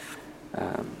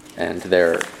 And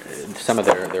some of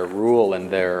their rule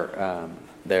and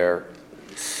their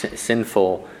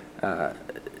sinful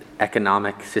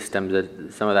economic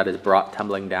systems, some of that is brought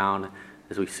tumbling down,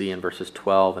 as we see in verses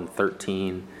 12 and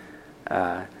 13.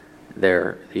 The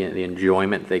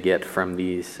enjoyment they get from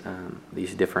these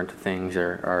different things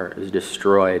is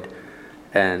destroyed.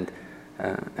 And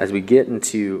as we get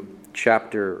into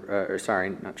verse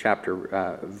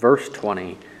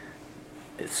 20,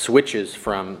 it switches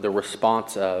from the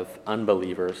response of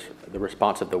unbelievers, the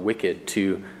response of the wicked,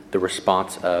 to the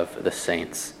response of the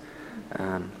saints.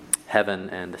 Heaven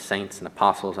and the saints and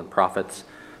apostles and prophets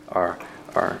are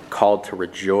called to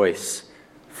rejoice,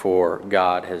 for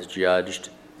God has judged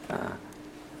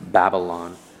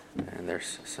Babylon. And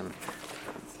there's some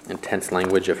intense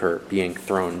language of her being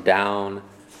thrown down.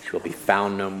 She will be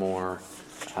found no more.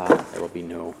 There will be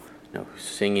no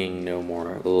singing, no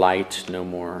more light, no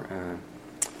more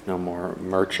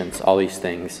merchants. All these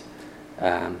things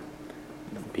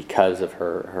because of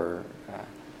her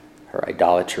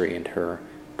idolatry and her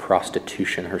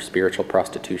prostitution, her spiritual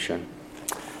prostitution.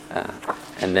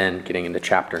 And then getting into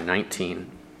chapter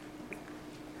 19.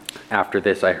 After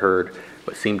this, I heard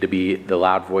what seemed to be the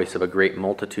loud voice of a great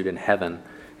multitude in heaven,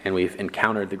 and we've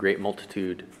encountered the great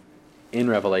multitude in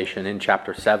Revelation in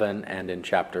chapter 7 and in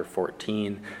chapter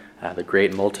 14. The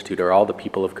great multitude are all the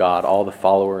people of God, all the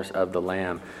followers of the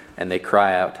Lamb, and they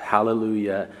cry out,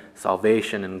 "Hallelujah!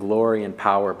 Salvation and glory and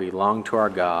power belong to our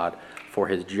God, for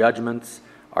his judgments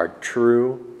are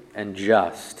true and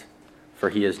just. For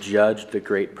he has judged the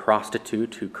great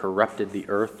prostitute who corrupted the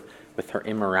earth with her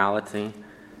immorality,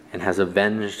 and has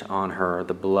avenged on her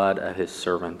the blood of his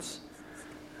servants.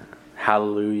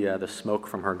 Hallelujah, the smoke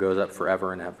from her goes up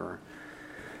forever and ever."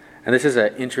 And this is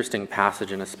an interesting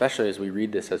passage, and especially as we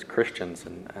read this as Christians,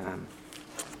 and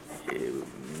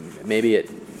maybe it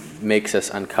makes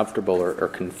us uncomfortable or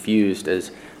confused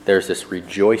as there's this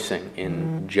rejoicing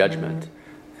in judgment.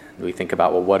 We think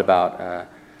about, well, what about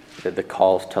the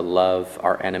calls to love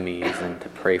our enemies and to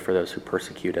pray for those who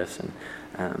persecute us, and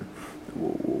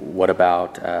what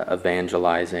about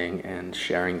evangelizing and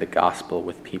sharing the gospel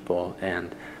with people,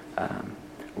 and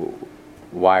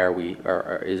why are we,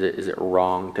 or is it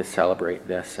wrong to celebrate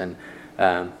this? And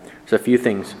so a few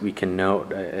things we can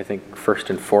note. I think first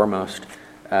and foremost,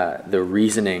 the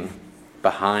reasoning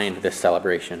behind this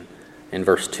celebration in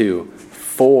verse 2,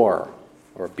 for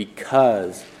or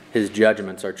because his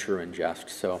judgments are true and just.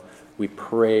 So we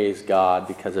praise God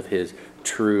because of his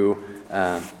true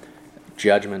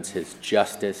judgments, his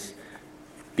justice.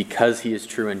 Because he is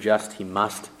true and just, he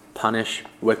must punish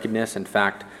wickedness. In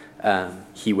fact,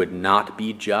 he would not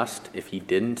be just if he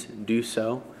didn't do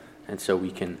so. And so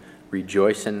we can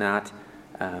rejoice in that.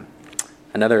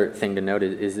 Another thing to note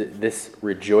is that this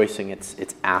rejoicing,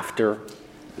 it's after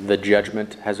the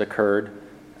judgment has occurred.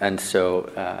 And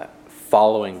so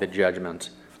following the judgment,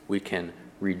 we can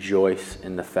rejoice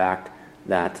in the fact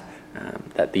that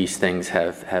these things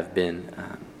have been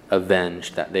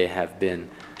avenged, that they have been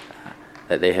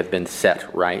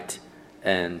set right.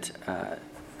 And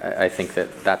I think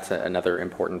that's another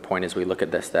important point as we look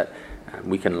at this, that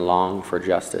we can long for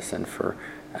justice and for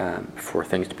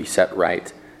things to be set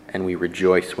right, and we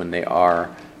rejoice when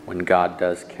God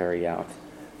does carry out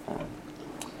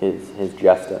his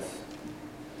justice.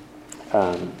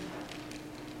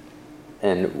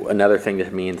 And another thing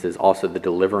this means is also the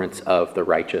deliverance of the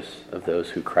righteous, of those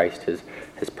who Christ has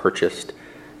purchased.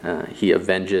 He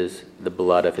avenges the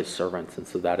blood of his servants, and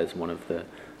so that is one of the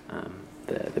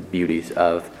beauties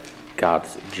of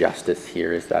God's justice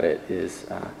here, is that it is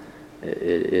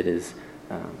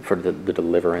for the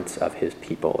deliverance of his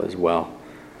people as well.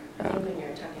 I think when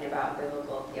you're talking about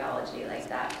biblical theology, like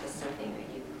that is something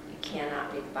that you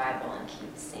cannot read the Bible and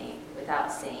keep saying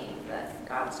without saying that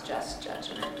God's just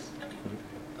judgment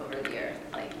over the earth,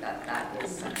 like that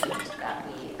is something that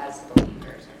we as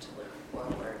believers are to look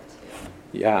forward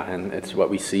to. Yeah, and it's what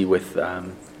we see with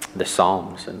the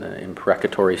Psalms and the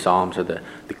imprecatory Psalms, or the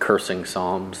cursing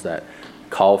Psalms that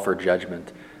call for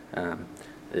judgment.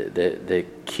 The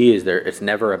key is it's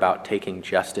never about taking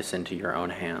justice into your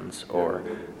own hands or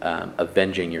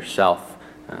avenging yourself.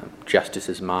 Justice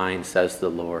is mine, says the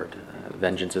Lord.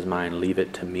 Vengeance is mine, leave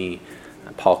it to me.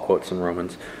 Paul quotes in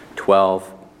Romans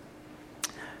 12.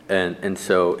 And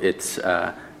so it's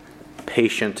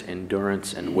patient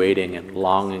endurance and waiting and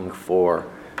longing for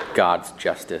God's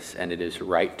justice, and it is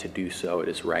right to do so. It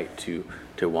is right to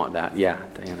want that. Yeah,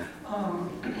 Diana.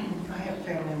 I have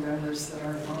family members that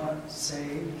are not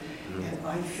saved, and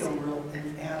I feel real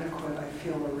inadequate. I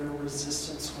feel a real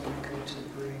resistance when I go to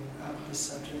bring up the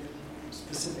subject,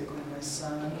 specifically my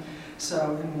son.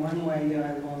 So in one way,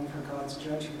 I long for God's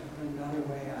judgment. In another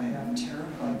way, I am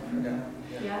terrified for them.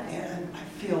 Yes. And I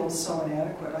feel so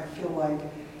inadequate. I feel like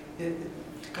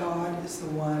God is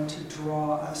the one to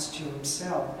draw us to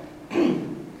himself.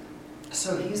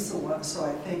 So he's the one. So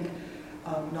I think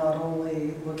not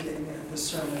only looking at the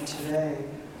sermon today,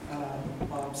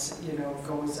 Bob,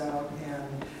 goes out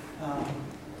and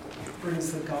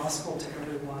brings the gospel to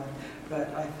everyone,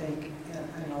 but I think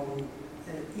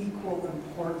equal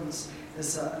importance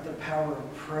is the power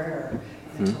of prayer,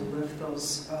 and to lift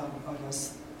those of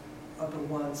us, of the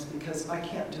ones, because I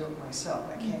can't do it myself.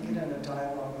 I can't get in a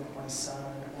dialogue with my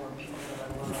son or people that I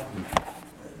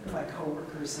love, my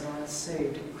coworkers that aren't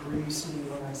saved. It grieves me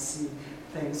when I see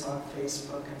things on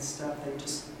Facebook and stuff.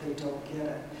 They don't get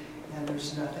it, and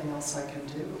there's nothing else I can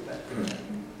do but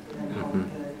and hope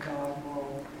that God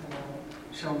will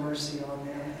show mercy on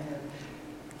them and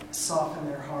soften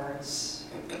their hearts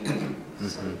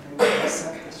so that they will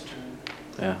accept this truth.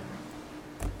 Yeah.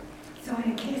 So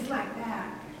in a case like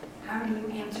that, how do you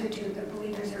answer to the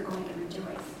believers are going to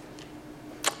rejoice?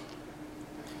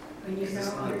 When you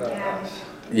know your dad.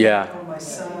 Yeah. Oh, my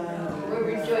son. We're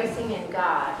rejoicing in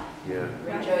God. Yeah.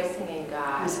 Rejoicing in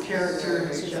God. His character,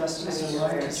 his justice and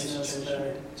righteousness,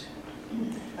 but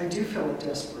I do feel a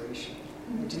desperation.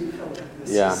 I do feel like this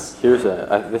is... Here's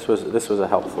this was a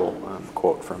helpful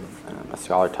quote from a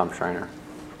scholar, Tom Schreiner.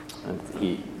 And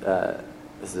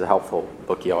this is a helpful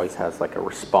book. He always has like a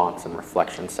response and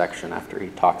reflection section after he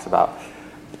talks about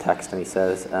the text, and he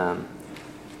says,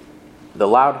 the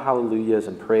loud hallelujahs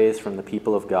and praise from the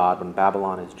people of God when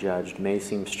Babylon is judged may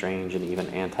seem strange and even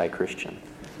anti-Christian.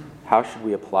 How should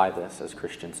we apply this as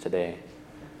Christians today?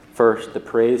 First, the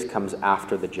praise comes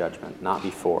after the judgment, not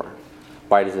before.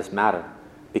 Why does this matter?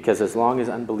 Because as long as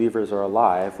unbelievers are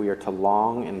alive, we are to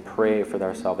long and pray for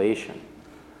their salvation.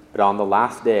 But on the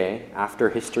last day, after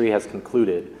history has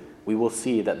concluded, we will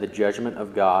see that the judgment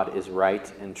of God is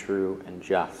right and true and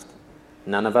just.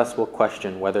 None of us will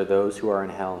question whether those who are in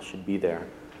hell should be there,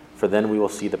 for then we will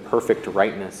see the perfect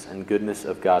rightness and goodness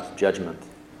of God's judgment.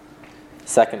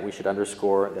 Second, we should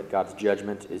underscore that God's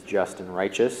judgment is just and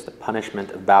righteous. The punishment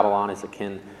of Babylon is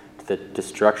akin to the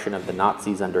destruction of the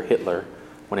Nazis under Hitler,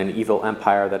 When an evil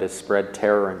empire that has spread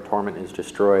terror and torment is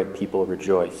destroyed, people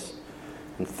rejoice.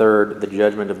 And third, the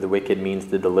judgment of the wicked means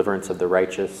the deliverance of the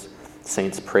righteous.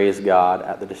 Saints praise God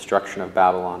at the destruction of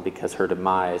Babylon because her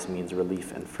demise means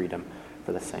relief and freedom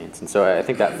for the saints. And so I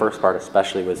think that first part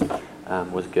especially was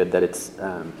good, that it's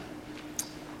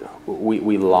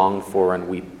we long for and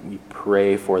we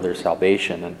pray for their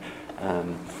salvation,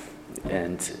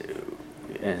 and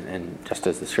just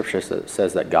as the scripture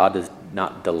says that God does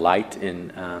not delight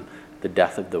in the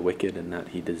death of the wicked, and that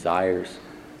he desires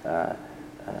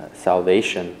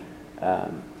salvation.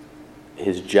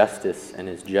 His justice and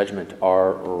his judgment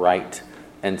are right.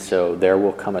 And so there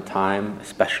will come a time,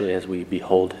 especially as we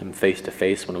behold him face to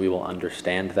face, when we will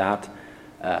understand that.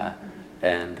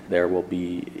 And there will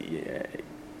be,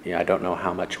 I don't know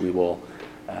how much we will,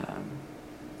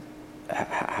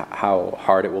 how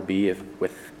hard it will be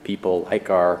with people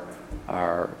like our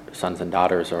sons and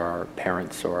daughters or our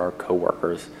parents or our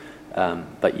coworkers.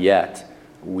 But yet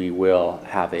we will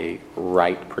have a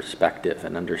right perspective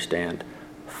and understand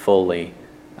fully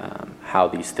how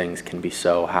these things can be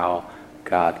so, how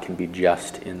God can be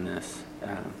just in this.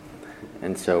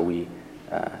 And so we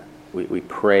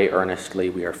pray earnestly.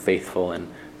 We are faithful in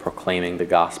proclaiming the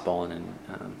gospel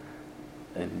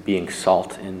and being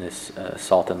salt in this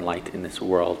salt and light in this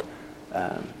world.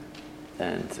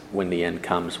 And when the end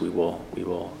comes, we will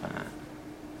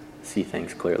see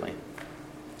things clearly.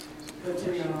 But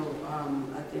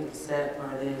I think the sad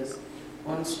part is,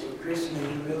 once you're a Christian,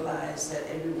 you realize that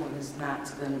everyone is not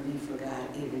going to be for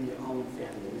God, even your own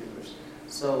family members.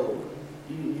 So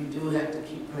you do have to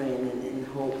keep praying and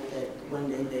hope that one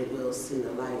day they will see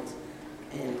the light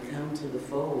and come to the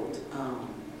fold.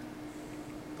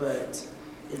 But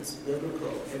it's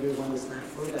biblical. Everyone is not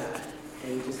for God,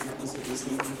 and it just happens to be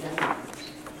some family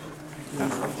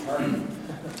members.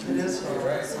 It is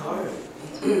hard. It's hard.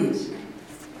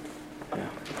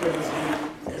 Because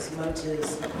as much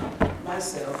as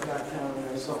myself, God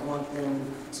founders, don't want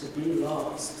them to be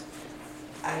lost,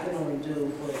 I can only do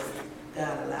what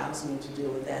God allows me to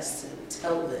do, and that's to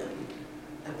tell them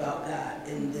about God,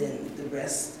 and then the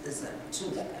rest is up to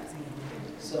God.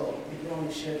 So you can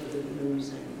only share the good news,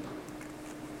 and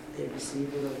they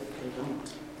receive it or they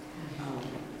don't.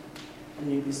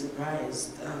 And you'd be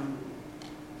surprised.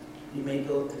 You may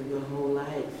go through your whole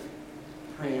life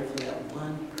praying for that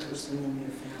one person in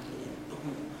your family, and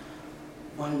boom,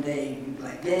 one day you'd be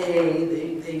like, hey,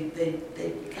 they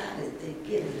got it, they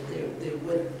get it, they're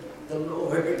with the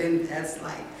Lord. And that's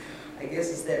like, I guess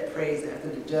it's that praise after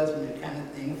the judgment kind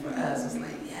of thing for us. It's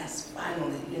like, yes,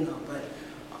 finally, but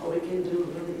all we can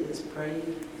do really is pray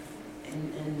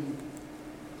and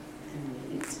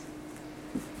eat.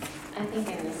 I think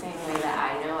in the same way that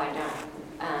I know I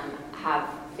don't have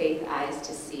faith eyes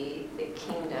to see the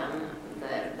kingdom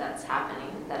that's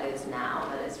happening, that is now,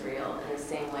 that is real. In the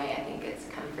same way, I think it's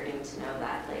comforting to know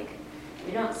that,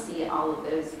 we don't see all of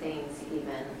those things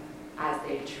even as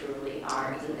they truly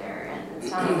are either. And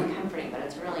it's not only comforting, but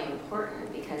it's really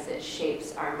important because it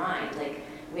shapes our mind.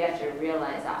 We have to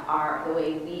realize that the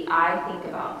way I think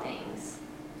about things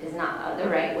is not the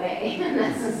right way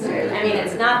necessarily. I mean,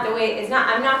 it's not the way,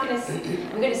 I'm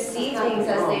going to see things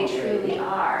as they truly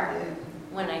are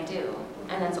when I do.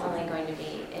 And that's only going to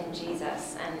be in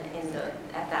Jesus and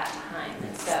at that time.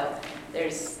 And so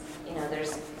there's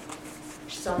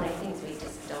so many things we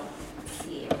just don't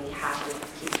see, and we have to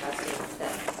keep trusting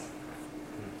this.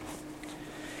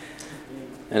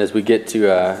 And as we get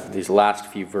to these last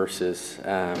few verses,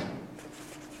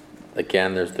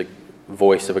 again, there's the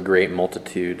voice of a great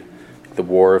multitude, the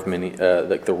roar of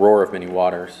many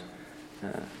waters,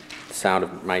 the sound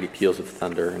of mighty peals of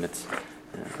thunder, and it's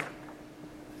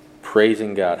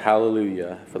praising God.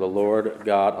 Hallelujah, for the Lord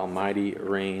God Almighty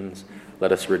reigns.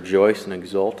 Let us rejoice and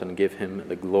exult and give him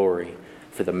the glory.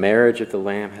 For the marriage of the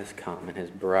Lamb has come, and his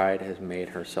bride has made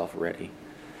herself ready.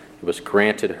 It was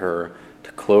granted her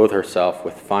to clothe herself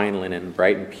with fine linen,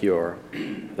 bright and pure.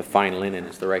 The fine linen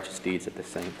is the righteous deeds of the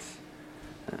saints.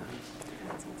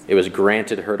 It was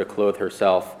granted her to clothe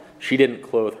herself. She didn't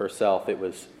clothe herself.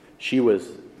 She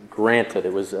was granted.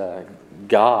 It was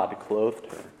God clothed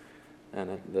her.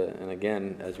 And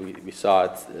again, as we saw,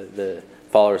 it's the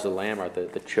followers of the Lamb are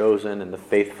the chosen and the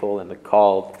faithful and the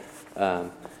called.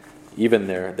 Even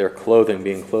their clothing,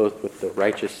 being clothed with the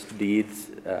righteous deeds,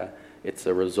 it's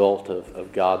a result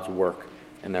of God's work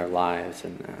in their lives.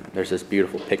 And there's this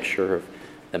beautiful picture of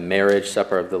the marriage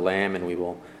supper of the Lamb, and we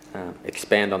will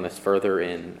expand on this further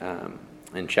in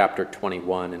chapter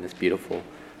 21 in this beautiful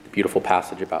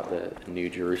passage about the New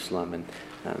Jerusalem. And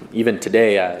even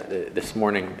today, this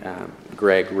morning,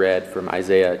 Greg read from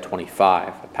Isaiah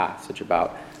 25, a passage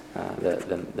about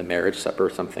the marriage supper,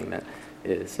 something that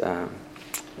is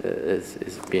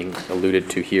being alluded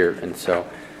to here. And so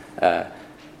the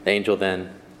angel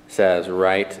then says,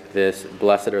 "Write this,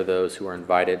 blessed are those who are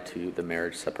invited to the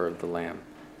marriage supper of the Lamb.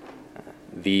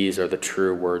 These are the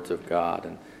true words of God."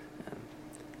 And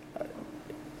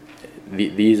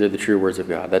these are the true words of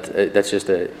God. That's just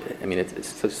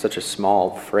it's such a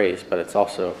small phrase, but it's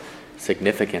also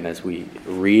significant as we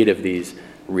read of these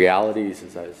realities.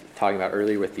 As I was talking about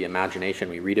earlier with the imagination,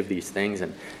 we read of these things,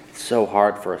 and it's so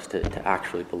hard for us to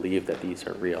actually believe that these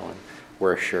are real. And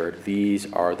we're assured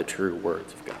these are the true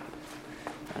words of God.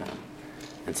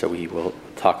 And so we will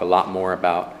talk a lot more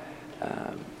about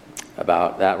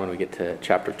that when we get to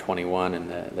chapter 21 and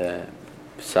the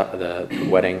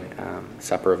wedding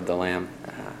supper of the Lamb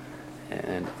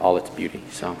and all its beauty.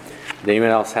 So, does anyone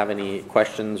else have any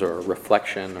questions or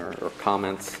reflection or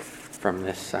comments from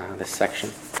this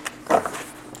section? I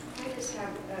just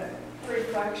have a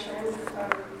reflection from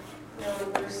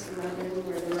verse 11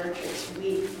 where the merchants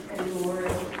weep and mourn.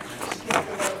 Just because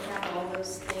they don't have all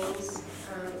those things,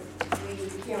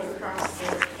 we came across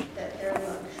that they're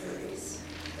luxuries.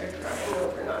 They're crying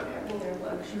over not having their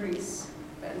luxuries,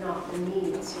 but not the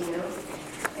needs,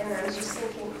 And I was just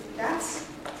thinking, that's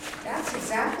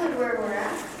exactly where we're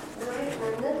at, right in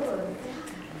the middle of it.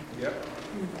 Yep.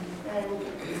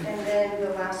 And then the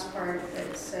last part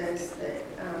that says that,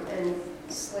 and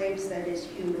slaves, that is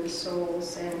human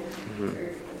souls, and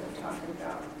we're talking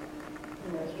about,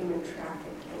 human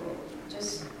trafficking,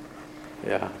 just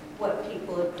what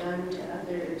people have done to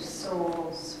other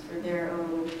souls for their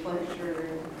own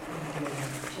pleasure, and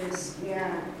just,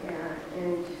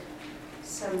 and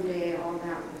someday all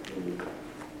that will be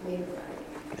made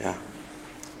right. Yeah.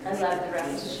 I love the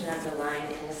repetition of the line,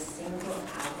 "in a single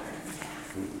hour."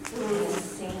 In a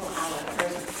single hour.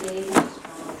 There's big and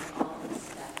strong, all the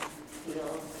stuff,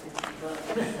 fields and books.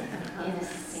 In a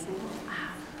single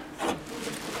hour.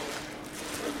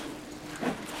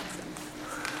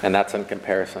 And that's in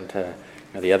comparison to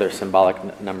the other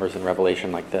symbolic numbers in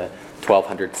Revelation, like the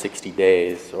 1,260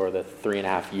 days or the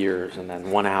 3.5 years and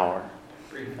then 1 hour.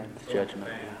 The judgment.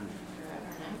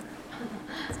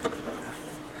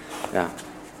 Yeah.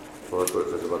 Well, that's what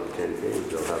it says about the 10 kings.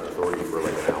 They'll have authority for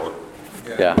like an hour.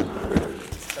 Yeah.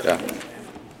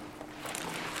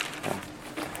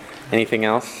 Anything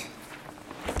else?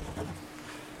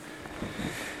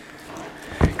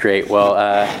 Great. Well,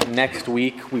 next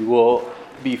week we will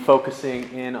be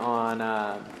focusing in on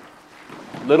a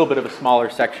little bit of a smaller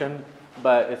section,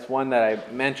 but it's one that I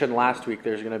mentioned last week.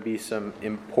 There's going to be some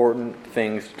important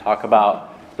things to talk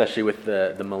about, especially with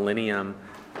the millennium.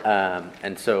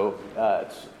 And so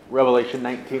it's Revelation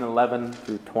 19:11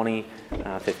 through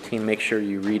 20:15. Make sure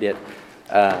you read it.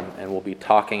 And we'll be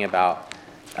talking about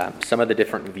some of the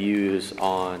different views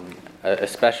on,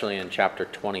 especially in chapter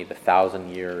 20, the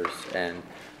 1,000 years and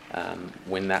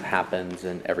when that happens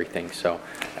and everything. So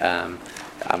I'm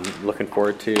looking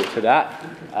forward to that.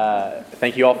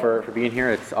 Thank you all for being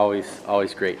here. It's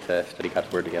always great to study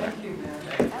God's Word together. Thank you, Matt.